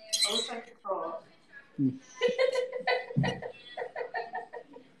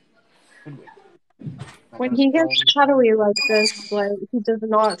 When he gets cuddly like this, like he does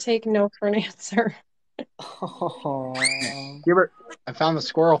not take no for an answer. Oh, Hubert, I found the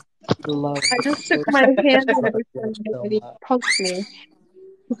squirrel. I just took my hand away from him and he poked me.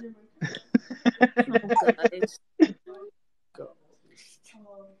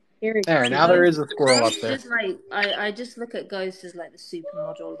 There, now there is a squirrel up there. Just like I just look at Ghost as like the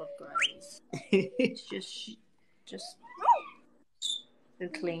supermodel of Grace. It's just so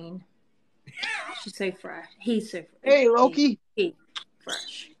clean. She's so fresh. He's so fresh. Hey, Loki. He's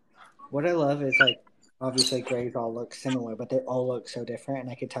fresh. What I love is like Obviously, grays all look similar, but they all look so different, and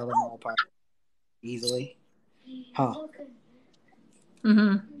I could tell them all apart easily. Huh.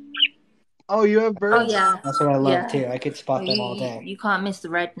 Mm-hmm. Oh, you have birds? Oh, yeah. That's what I love, too. I could spot them all day. You can't miss the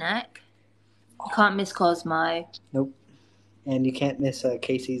redneck. You can't miss Cosmo. Nope. And you can't miss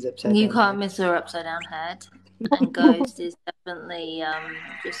Casey's upside You down can't head. miss her upside down head. And Ghost is definitely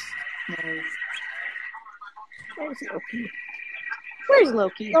just smooth. Where's Loki? Where's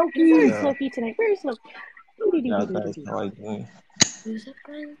Loki? Loki. Where's Yeah. Loki tonight? Where's Loki? Yeah, guys, how are you doing?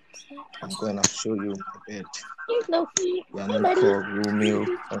 I'm going to show you a bed. Here's Loki. Your Hey, name buddy. called Romeo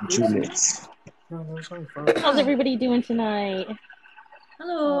and Juliet. How's everybody doing tonight?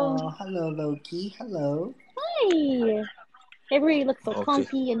 Hello. Oh, hello, Loki. Hello. Hi. Everybody looks so Okay.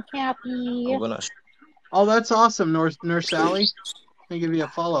 comfy and happy. I'm gonna. Oh, that's awesome, Nurse Sally. Let me give you a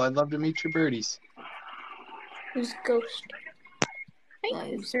follow. I'd love to meet your birdies. Who's Ghost?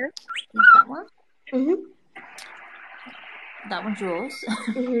 Hi, sir. Who's that one? Mm-hmm. That one's yours.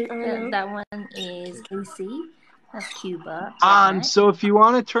 Mm-hmm, that one is Casey. That's Cuba. So if you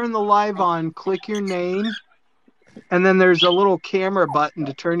want to turn the live on, click your name, and then there's a little camera button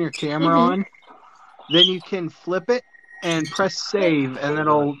to turn your camera on. Then you can flip it and press save, and then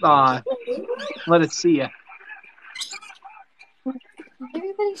it'll let it see you.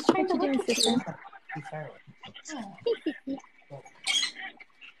 Everybody's trying to look at you.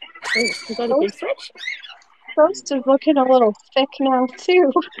 You got a good switch? Ghost is looking a little thick now,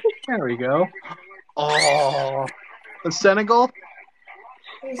 too. There we go. Oh, the Senegal?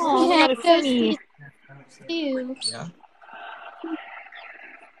 Oh, we got a Sunny. Too. Yeah.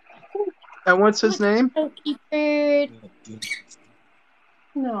 And what's his name? Loki bird.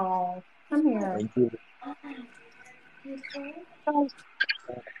 No, come here. Thank you. No,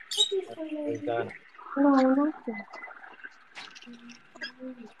 not yet.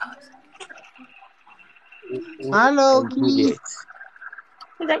 Hello, Juliet.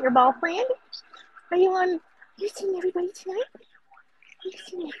 Is that your ball friend? Are you on? You seeing everybody tonight? You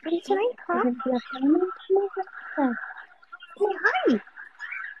seeing everybody tonight, huh? Say hi.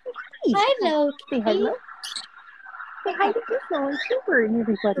 Hi, Loki. Say hello. Say hi to Gizmo and Super and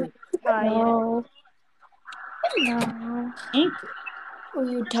everybody. Hello. Hello. Oh,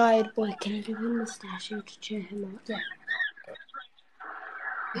 you're tired, boy. Can I give you a mustachio to cheer him up? Yeah.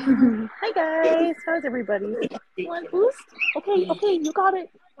 Hi guys, how's everybody? You want a boost? Okay, you got it.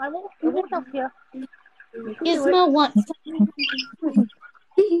 I won't help you. Gizmo wants to.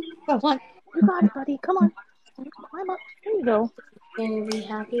 You got it, buddy. Come on. Climb up. There you go. Are we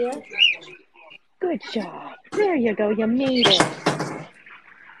happy yet? Good job. There you go. You made it.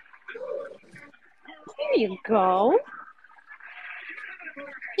 There you go.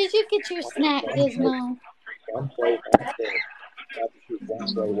 Did you get your snack, Gizmo? One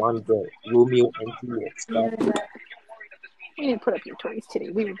boy, one girl. Romeo and Juliet. We didn't put up your toys today.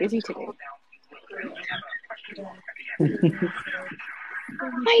 We were busy today.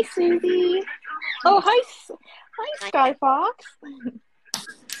 Hi, Susie. Oh, hi, Sky Fox.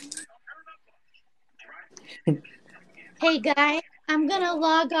 Hey, guys, I'm going to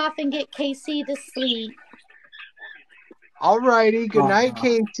log off and get Casey to sleep. Alrighty. Good night,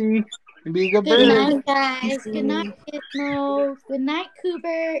 Casey. Be a good Good bird. night, guys. Good night, Gizmo. Good night,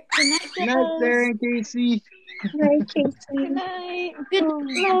 Cooper. Good night, Good night, Sarah Ghost. and Casey. Good night, Casey. Good night. Good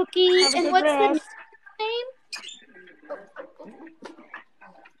night, Loki. Have a And good what's rest. the name?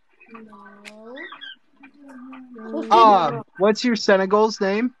 No. What's your Senegal's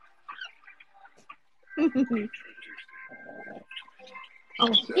name?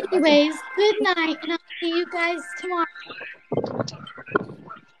 Anyways, good night, and I'll see you guys tomorrow.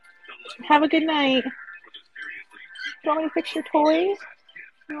 Have a good night. Do you want me to fix your toys?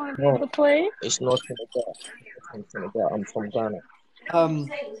 You want to be able to play? It's not Senegal. I'm Senegal. I'm from Ghana.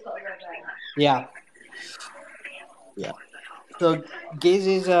 Yeah. Yeah. So Giz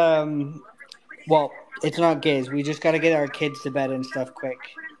is well, it's not Giz. We just got to get our kids to bed and stuff quick.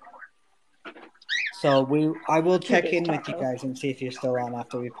 So I will check in with you guys and see if you're still on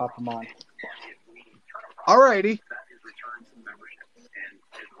after we pop them on. Alrighty.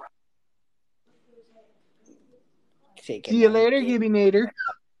 See you later, Gibby Nader.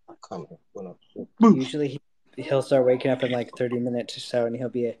 Usually he'll start waking up in like 30 minutes or so, and he'll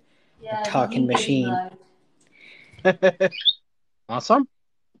be a talking machine. Awesome.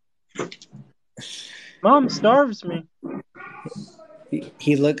 Mom starves me.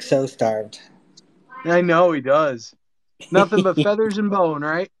 He looks so starved. I know he does. Nothing but feathers and bone,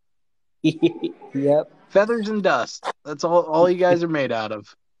 right? Yep. Feathers and dust. That's all you guys are made out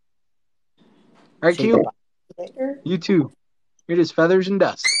of. Right, Q? You too. You're just feathers and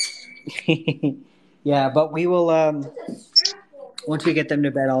dust. Yeah, but we will. Once we get them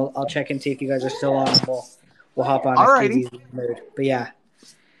to bed, I'll check and see if you guys are still on. And we'll hop on if Alrighty. Kizzy's in the mood. But yeah,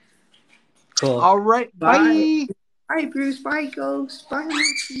 cool. All right. Bye. Bye, Bruce. Bye, Ghost. Bye,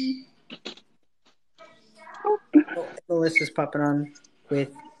 Mochi. Oh, Melissa's popping on with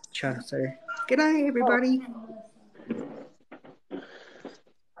Chaucer. Good night, everybody.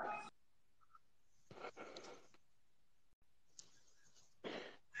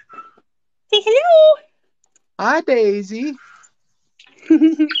 Say hello. Hi, Daisy.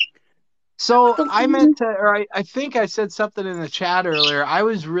 So I meant to, or I think I said something in the chat earlier. I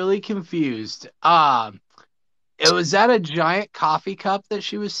was really confused. Was that a giant coffee cup that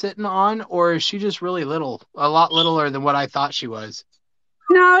she was sitting on, or is she just really little, a lot littler than what I thought she was?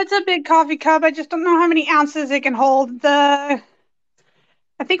 No, it's a big coffee cup. I just don't know how many ounces it can hold. I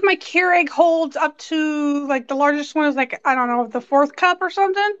think my Keurig holds up to, like, the largest one is like, I don't know, the 4th cup or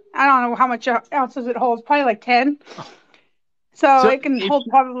something. I don't know how much ounces it holds. Probably like 10. So it can hold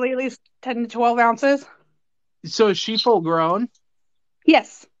probably at least 10 to 12 ounces. So is she full grown?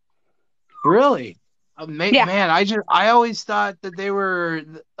 Yes. Really? Man, I always thought that they were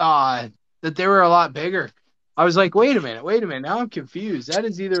a lot bigger. I was like, wait a minute. Now I'm confused. That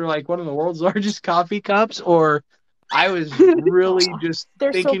is either like one of the world's largest coffee cups, or I was really just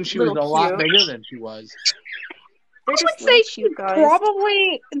thinking she was a lot bigger than she was. I would say she's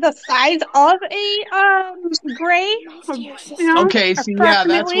probably the size of a gray. Okay, see, yeah,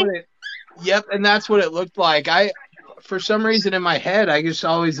 that's what it. Yep, and that's what it looked like. For some reason in my head, I just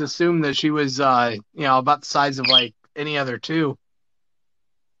always assumed that she was, about the size of like any other two.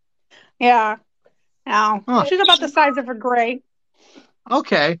 Yeah. No, she's about the size of a gray.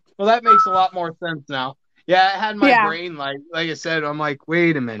 Okay, well that makes a lot more sense now. Yeah, it had my brain like I said. I'm like,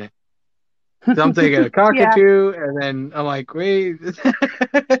 wait a minute. So I'm thinking a cockatoo, and then I'm like, wait.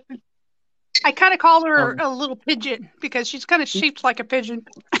 I kind of call her a little pigeon because she's kind of shaped like a pigeon.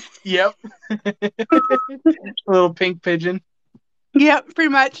 Yep. A little pink pigeon. Yep, pretty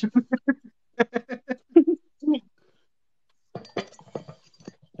much.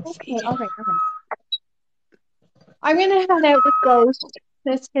 Okay. I'm going to head out with Ghost.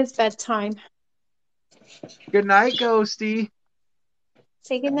 It's his bedtime. Good night, Ghosty.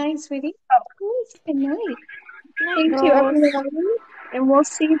 Say good night, sweetie. Oh, good night. Thank Thank you, everyone. And we'll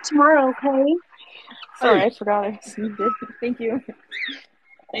see you tomorrow, okay? Sorry, I forgot I sneezed it. Thank you.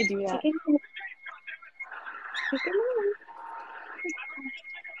 I do that. Say good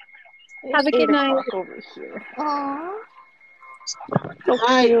night. Have a good night. Over here. Aww. So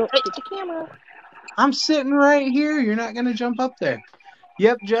cute. Get the camera. I'm sitting right here. You're not gonna jump up there.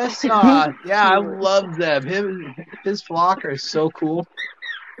 Yep, Jess. Yeah, I love Zeb. His flocker is so cool.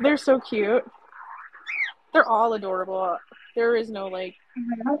 They're so cute. They're all adorable. There is no like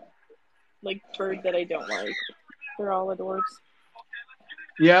bird that I don't like. They're all adorbs.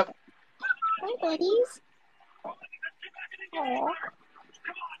 Yep. Hi, buddies. Aww.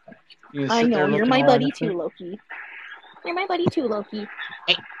 I know, you're my buddy too, Loki. You're my buddy too, Loki.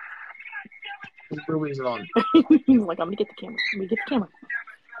 Hey. Ruby's on. He's like, I'm gonna get the camera.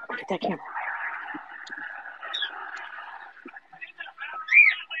 Get that camera.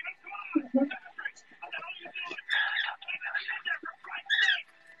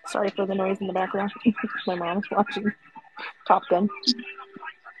 Sorry for the noise in the background. My mom's watching Top Gun.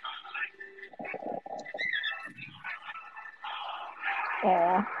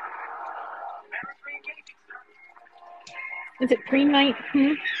 Aww. Is it cream night?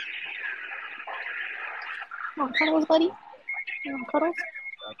 You want cuddles, buddy? You want cuddles?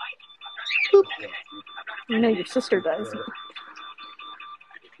 Boop. You know your sister does.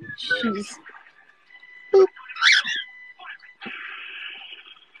 She's... Boop.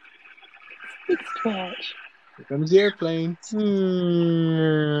 Big stretch. Here comes the airplane.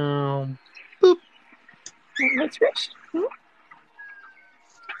 Boop. Let's stretch. Boop.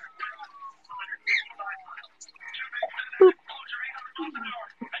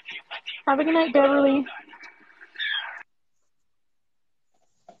 Have a good night, Beverly.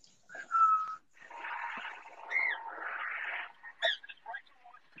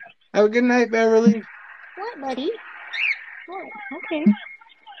 Have a good night, Beverly. What, buddy? Oh, okay.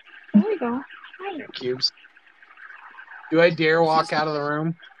 There we go. Hi. Cubes. Do I dare walk out of the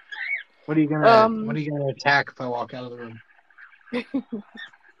room? What are you gonna attack if I walk out of the room?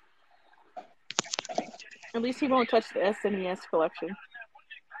 At least he won't touch the SNES collection.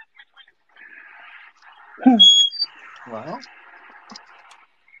 Well,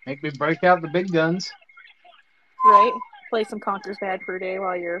 make me break out the big guns. Right? Play some Conker's Bad Fur Day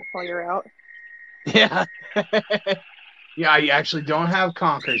while you're out. Yeah. Yeah, I actually don't have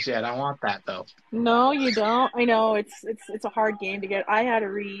Conkers yet. I want that though. No, you don't. I know it's a hard game to get. I had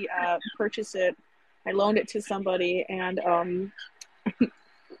to purchase it. I loaned it to somebody, and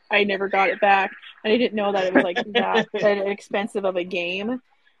I never got it back. And I didn't know that it was like that expensive of a game.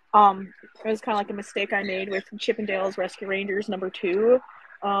 It was kind of like a mistake I made with Chippendales Rescue Rangers #2.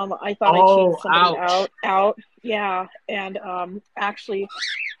 I thought I cheated somebody out. Yeah, and actually,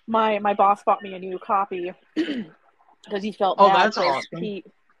 my boss bought me a new copy because he felt bad. Oh, that's awesome. He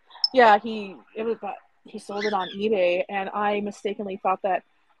sold it on eBay, and I mistakenly thought that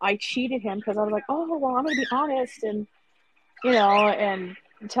I cheated him because I was like, oh well, I'm gonna be honest and and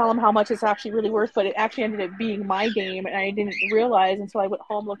tell him how much it's actually really worth, but it actually ended up being my game, and I didn't realize until I went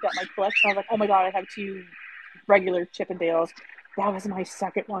home, looked at my collection. I was like, oh my god, I have 2 regular Chippendales. That was my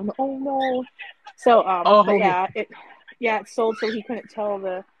second one. Oh no. So but it sold, so he couldn't tell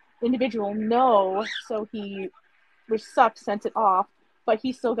the individual no, so he, which sucked, sent it off, but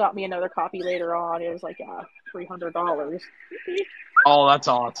he still got me another copy later on. It was like $300. Oh, that's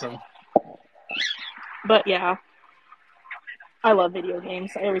awesome. But yeah, I love video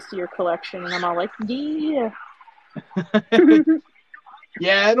games. I always see your collection, and I'm all like, yeah.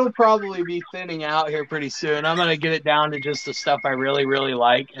 Yeah, it'll probably be thinning out here pretty soon. I'm gonna get it down to just the stuff I really, really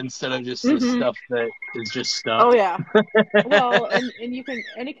like instead of just the stuff that is just stuff. Oh yeah. Well, and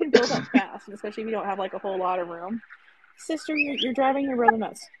it can build up fast, especially if you don't have like a whole lot of room. Sister, you're driving your brother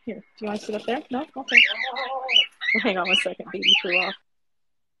nuts. Here, do you want to sit up there? No? Okay. Well, hang on 1 second. Baby threw off.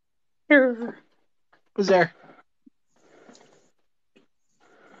 Here. Who's there?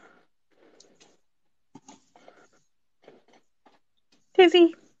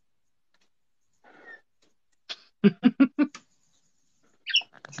 Dizzy.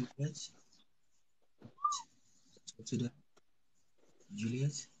 Juliet? Talk to them.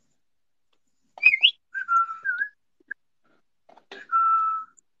 Juliet?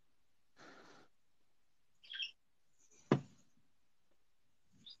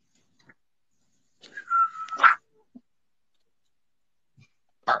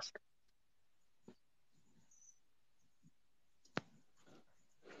 Perfect.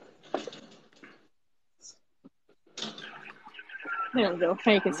 There we go.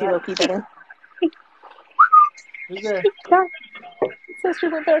 Now you can see Loki better. Who's there? Sister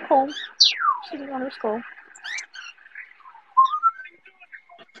went back home. She's on her skull.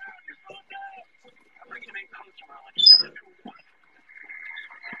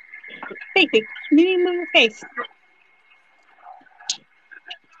 Baby, you need to move your face.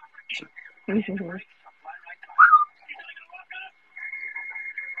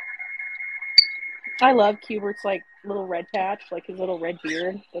 I love Cubert's like little red patch, like his little red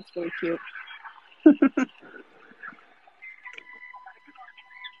beard. That's really cute.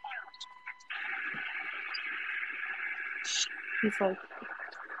 He's like,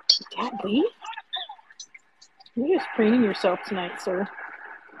 Dad, leave? You're just preening yourself tonight, sir.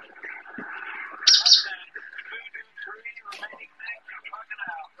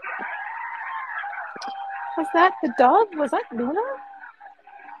 Was that the dog? Was that Luna?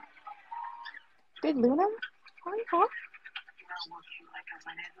 Did Luna? Huh?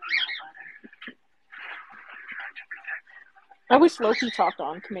 I wish Loki talked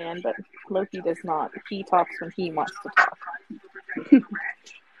on command, but Loki does not. He talks when he wants to talk.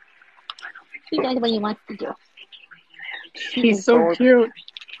 He does what he wants to do. He's so cute.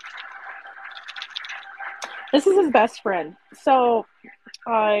 This is his best friend. So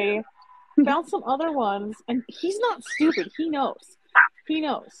I found some other ones, and he's not stupid. He knows.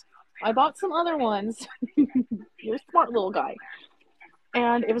 I bought some other ones. You're a smart little guy.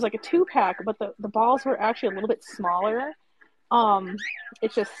 And it was like a 2-pack, but the balls were actually a little bit smaller.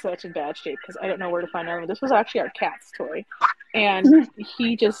 It's just such in bad shape because I don't know where to find another one. This was actually our cat's toy, and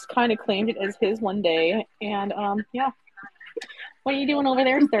he just kind of claimed it as his one day. And yeah. What are you doing over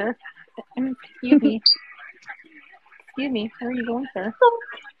there, sir? Excuse me. Excuse me. Where are you going, sir?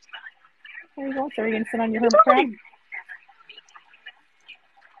 Where are you going, sir? Are you gonna sit on your hermit crab?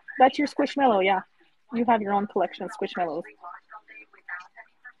 That's your Squishmallow, yeah. You have your own collection of Squishmallows.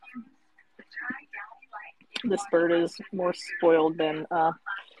 This bird is more spoiled than I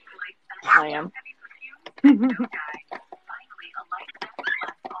am.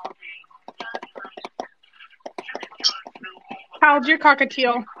 How old's your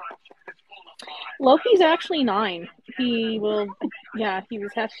cockatiel? Loki's actually 9. He was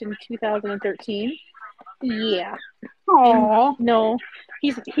hatched in 2013. Yeah. Aww. No,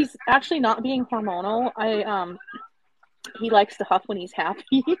 he's actually not being hormonal. He likes to huff when he's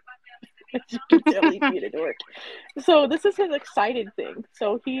happy. As you can tell, he's being a dork. So this is his excited thing.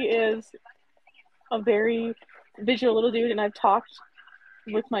 So he is a very visual little dude, and I've talked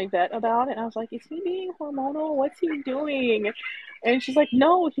with my vet about it, and I was like, is he being hormonal? What's he doing? And she's like,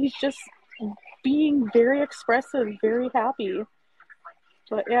 no, he's just being very expressive, very happy.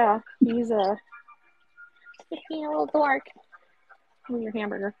 But yeah, he's being a little dork. With your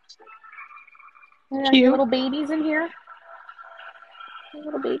hamburger. And your little babies in here. Your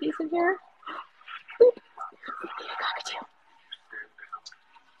little babies in here. Boop. Cockatoo.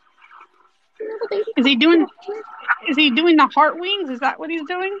 Is he doing the heart wings? Is that what he's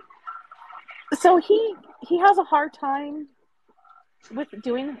doing? So he has a hard time with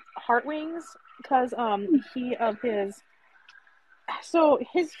doing heart wings because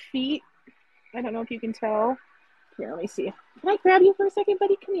his feet, I don't know if you can tell. Here, let me see. Can I grab you for a second,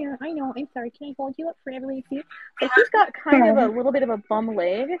 buddy? Come here. I know, I'm sorry. Can I hold you up for everybody to see? But he's got kind of a little bit of a bum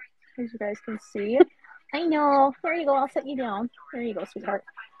leg, as you guys can see. I know. There you go. I'll set you down. There you go, sweetheart.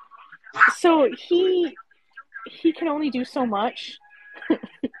 So he can only do so much,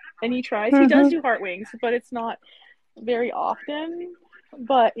 and he tries. He does do heart wings, but it's not very often.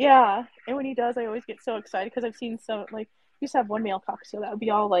 But yeah, and when he does, I always get so excited because I've seen some, like, we used to have one male cockatiel that would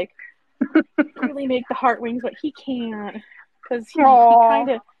be all like, really make the heart wings, but he can't because he kind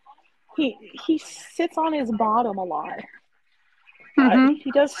of he sits on his bottom a lot. But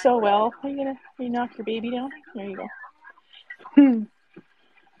he does so well. Are you knock your baby down? There you go.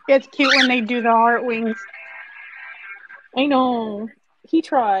 It's cute when they do the heart wings. I know. He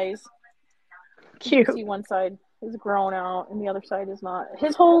tries. Cute. You can see one side is grown out and the other side is not.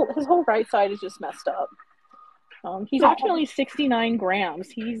 His whole right side is just messed up. He's actually only 69 grams.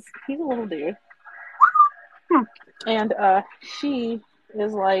 He's a little dude. And she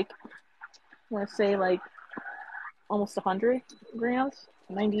is like, I want to say like almost 100 grams,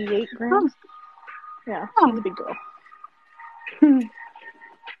 98 grams. Yeah, she's a big girl.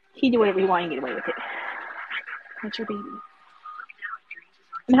 He do whatever he wants and get away with it. That's your baby.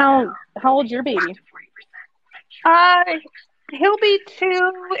 And how old's your baby? He'll be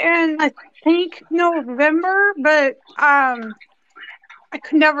 2 in, I think, November, but I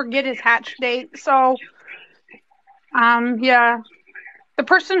could never get his hatch date. So, yeah, the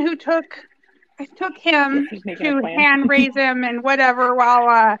person who took him to hand raise him and whatever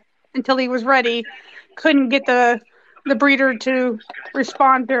while until he was ready couldn't get the breeder to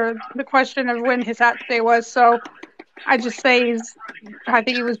respond to the question of when his hatch day was. So I just say I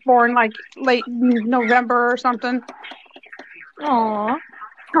think he was born like late November or something. Aww.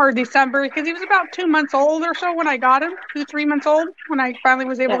 Or December, because he was about 2 months old or so when I got him. 2-3 months old when I finally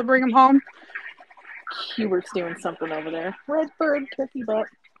was able to bring him home. Hubert's doing something over there. Red bird, turkey butt.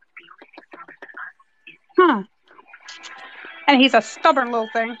 Huh. And he's a stubborn little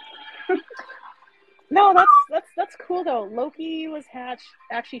thing. No, that's cool though. Loki was hatched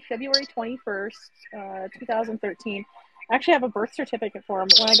actually February 21st, 2013. I actually have a birth certificate for him.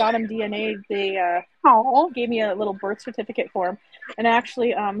 When I got him DNA, they gave me a little birth certificate for him. And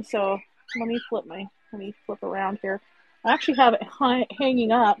actually, so let me flip around here. I actually have it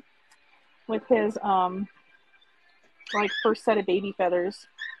hanging up with his like first set of baby feathers.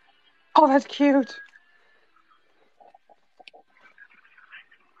 Oh, that's cute.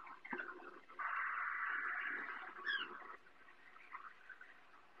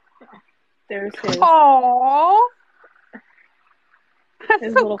 There's his. Aww.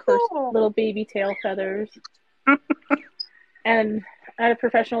 His so little cool. first little baby tail feathers. And I had a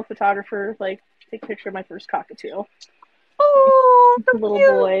professional photographer like take a picture of my first cockatiel. Oh, the little cute.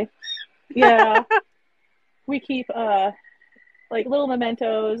 Boy. Yeah. We keep like little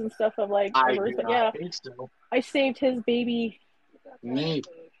mementos and stuff of like our birds, but yeah. I saved his baby.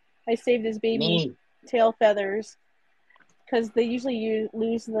 I saved his baby tail feathers because they usually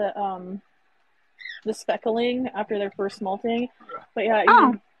lose the speckling after their first molting. But yeah, it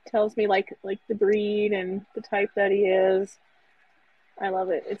even tells me like the breed and the type that he is. I love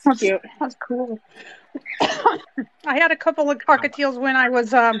it. It's cute. That's cool. I had a couple of cockatiels when I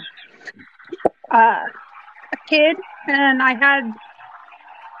was a kid, and I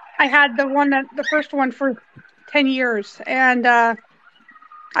had the first one for 10 years, and I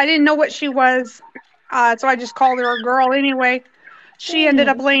didn't know what she was, so I just called her a girl anyway. She ended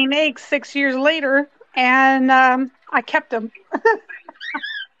up laying eggs 6 years later, and I kept them.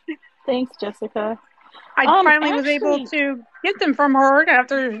 Thanks, Jessica. I finally was able to get them from her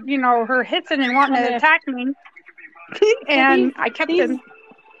after, her hissing and wanting to attack me. And I kept them.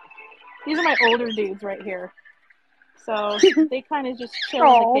 These are my older dudes right here. So they kind of just chill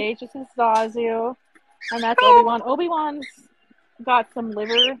in the cage. This is Zazu, and that's Obi-Wan. Obi-Wan's got some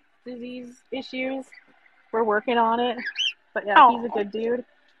liver disease issues. We're working on it. But yeah, he's a good dude.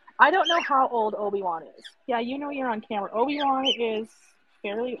 I don't know how old Obi-Wan is. Yeah, you know you're on camera. Obi-Wan is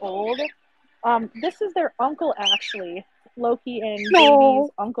fairly old. This is their uncle, actually. Loki and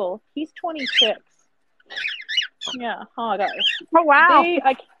Baby's uncle. He's 26. Yeah, guys. Oh wow.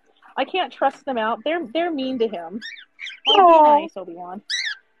 I can't trust them out. They're mean to him. Oh, be nice, Obi-Wan.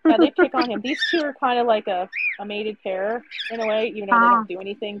 Yeah, they pick on him. These two are kind of like a mated pair in a way, even though they don't do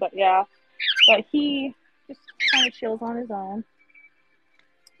anything. But yeah, but he just kind of chills on his own.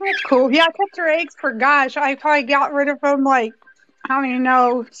 That's cool. Yeah, I kept her eggs for, gosh, I probably got rid of them like, I don't even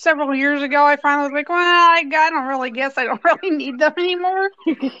know, several years ago. I finally was like, well, I don't really guess I don't really need them anymore.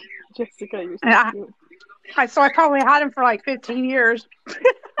 Jessica, you're so cute. So I probably had them for like 15 years.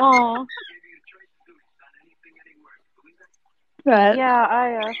 Aw. But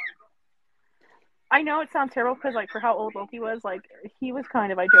yeah, I know it sounds terrible because, like, for how old Loki was, like, he was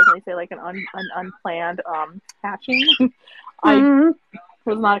kind of, I jokingly say, like, an unplanned hatching. I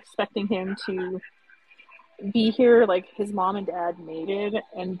was not expecting him to be here. Like, his mom and dad mated,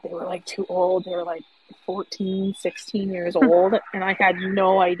 and they were, like, too old. They were, like, 14, 16 years old, and I had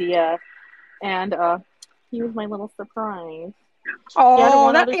no idea. And he was my little surprise. Oh, he had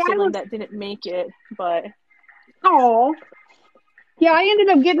one other sibling that didn't make it, but... Oh. Yeah, I ended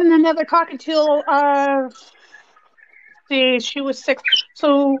up getting another cockatiel. She was 6.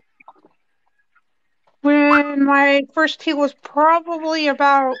 So when my first teal was probably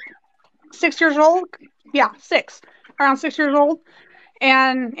about 6 years old. Yeah, 6. Around 6 years old.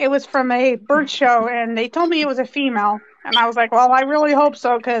 And it was from a bird show, and they told me it was a female. And I was like, well, I really hope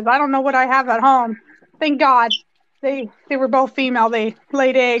so, because I don't know what I have at home. Thank God. They were both female. They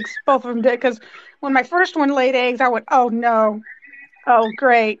laid eggs. Both of them did, because when my first one laid eggs, I went, oh, no. Oh,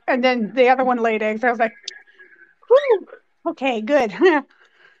 great. And then the other one laid eggs. I was like, whew, okay, good.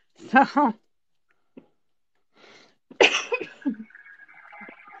 So.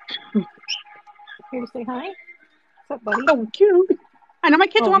 Here to say hi? What's up, buddy? Oh, cute. I know my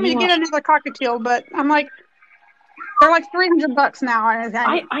kids want me to get another cockatiel, but I'm like, they're like $300 now.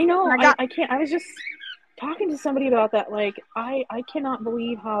 I know. I can't. I was just talking to somebody about that. Like, I cannot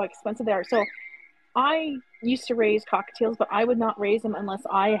believe how expensive they are. So I used to raise cockatiels, but I would not raise them unless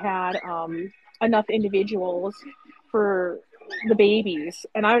I had enough individuals for the babies,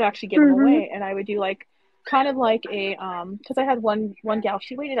 and I would actually give them away. And I would do like kind of like a because I had one gal.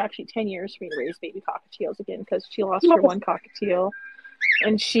 She waited actually 10 years for me to raise baby cockatiels again because she lost her one cockatiel,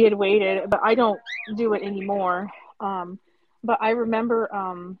 and she had waited. But I don't do it anymore. But I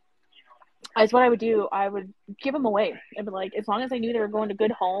remember as what I would do, I would give them away. I'd be like, as long as I knew they were going to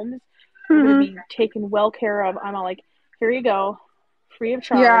good homes, they're going to be taken well care of. I'm all like, here you go, free of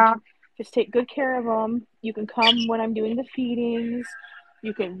charge. Yeah. Just take good care of them. You can come when I'm doing the feedings.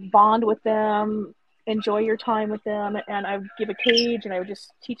 You can bond with them, enjoy your time with them. And I would give a cage, and I would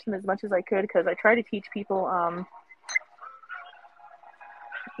just teach them as much as I could because I try to teach people,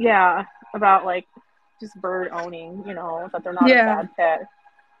 about like just bird owning, that they're not a bad pet.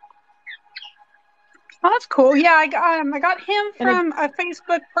 Oh, that's cool. Yeah, I got him from a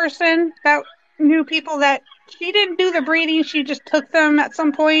Facebook person that knew people that she didn't do the breeding. She just took them at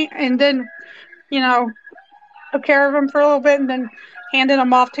some point and then, took care of them for a little bit and then handed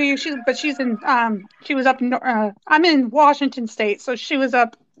them off to you. She was up, I'm in Washington State, so she was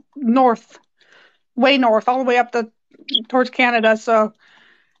up north, way north, all the way up towards Canada. So,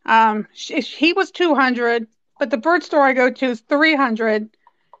 he was 200, but the bird store I go to is 300.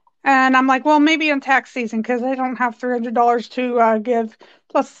 And I'm like, well, maybe in tax season because I don't have $300 to give.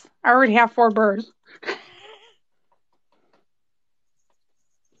 Plus, I already have 4 birds.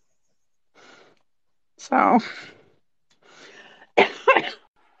 So.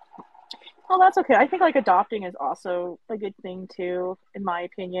 Well, that's okay. I think like adopting is also a good thing too, in my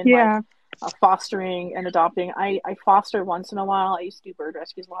opinion. Yeah. Like fostering and adopting. I foster once in a while. I used to do bird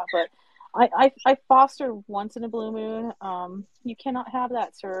rescues a lot, but I foster once in a blue moon. You cannot have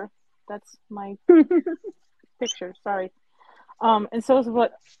that, sir. That's my picture. Sorry. And so is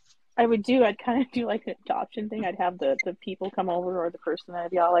what I would do. I'd kind of do like an adoption thing. I'd have the people come over, or the person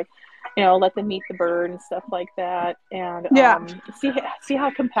that'd be all like, let them meet the bird and stuff like that, and see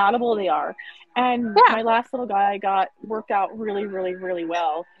how compatible they are. And my last little guy worked out really, really, really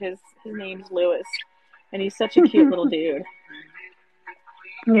well. His name's Lewis, and he's such a cute little dude.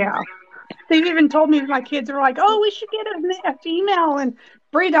 Yeah. They've even told me my kids are like, oh, we should get a female and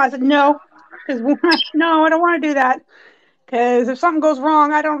breed. I said, no, because no, I don't want to do that. Because if something goes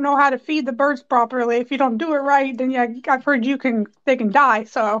wrong, I don't know how to feed the birds properly. If you don't do it right, then I've heard they can die.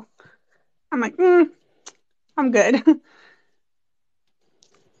 So I'm like, I'm good.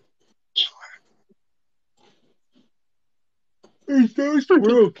 There's no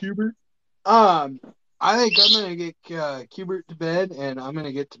squirrel, Cubert. I think I'm gonna get Cubert to bed, and I'm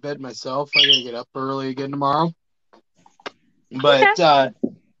gonna get to bed myself. I gotta get up early again tomorrow. But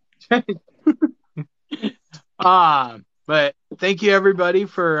but thank you everybody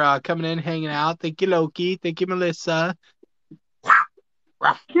for coming in, hanging out. Thank you, Loki. Thank you, Melissa.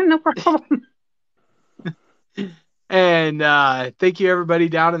 No problem. And thank you everybody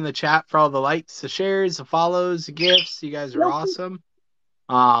down in the chat for all the likes, the shares, the follows, the gifts. You guys are awesome.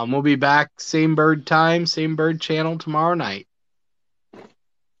 We'll be back same bird time, same bird channel tomorrow night.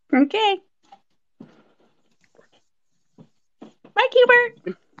 Okay. Bye,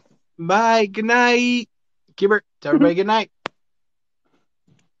 Cubert. Bye. Good night. Cubert, tell everybody good night.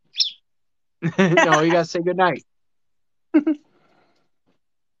 No, you gotta say good night.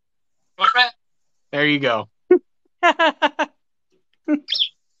 There you go.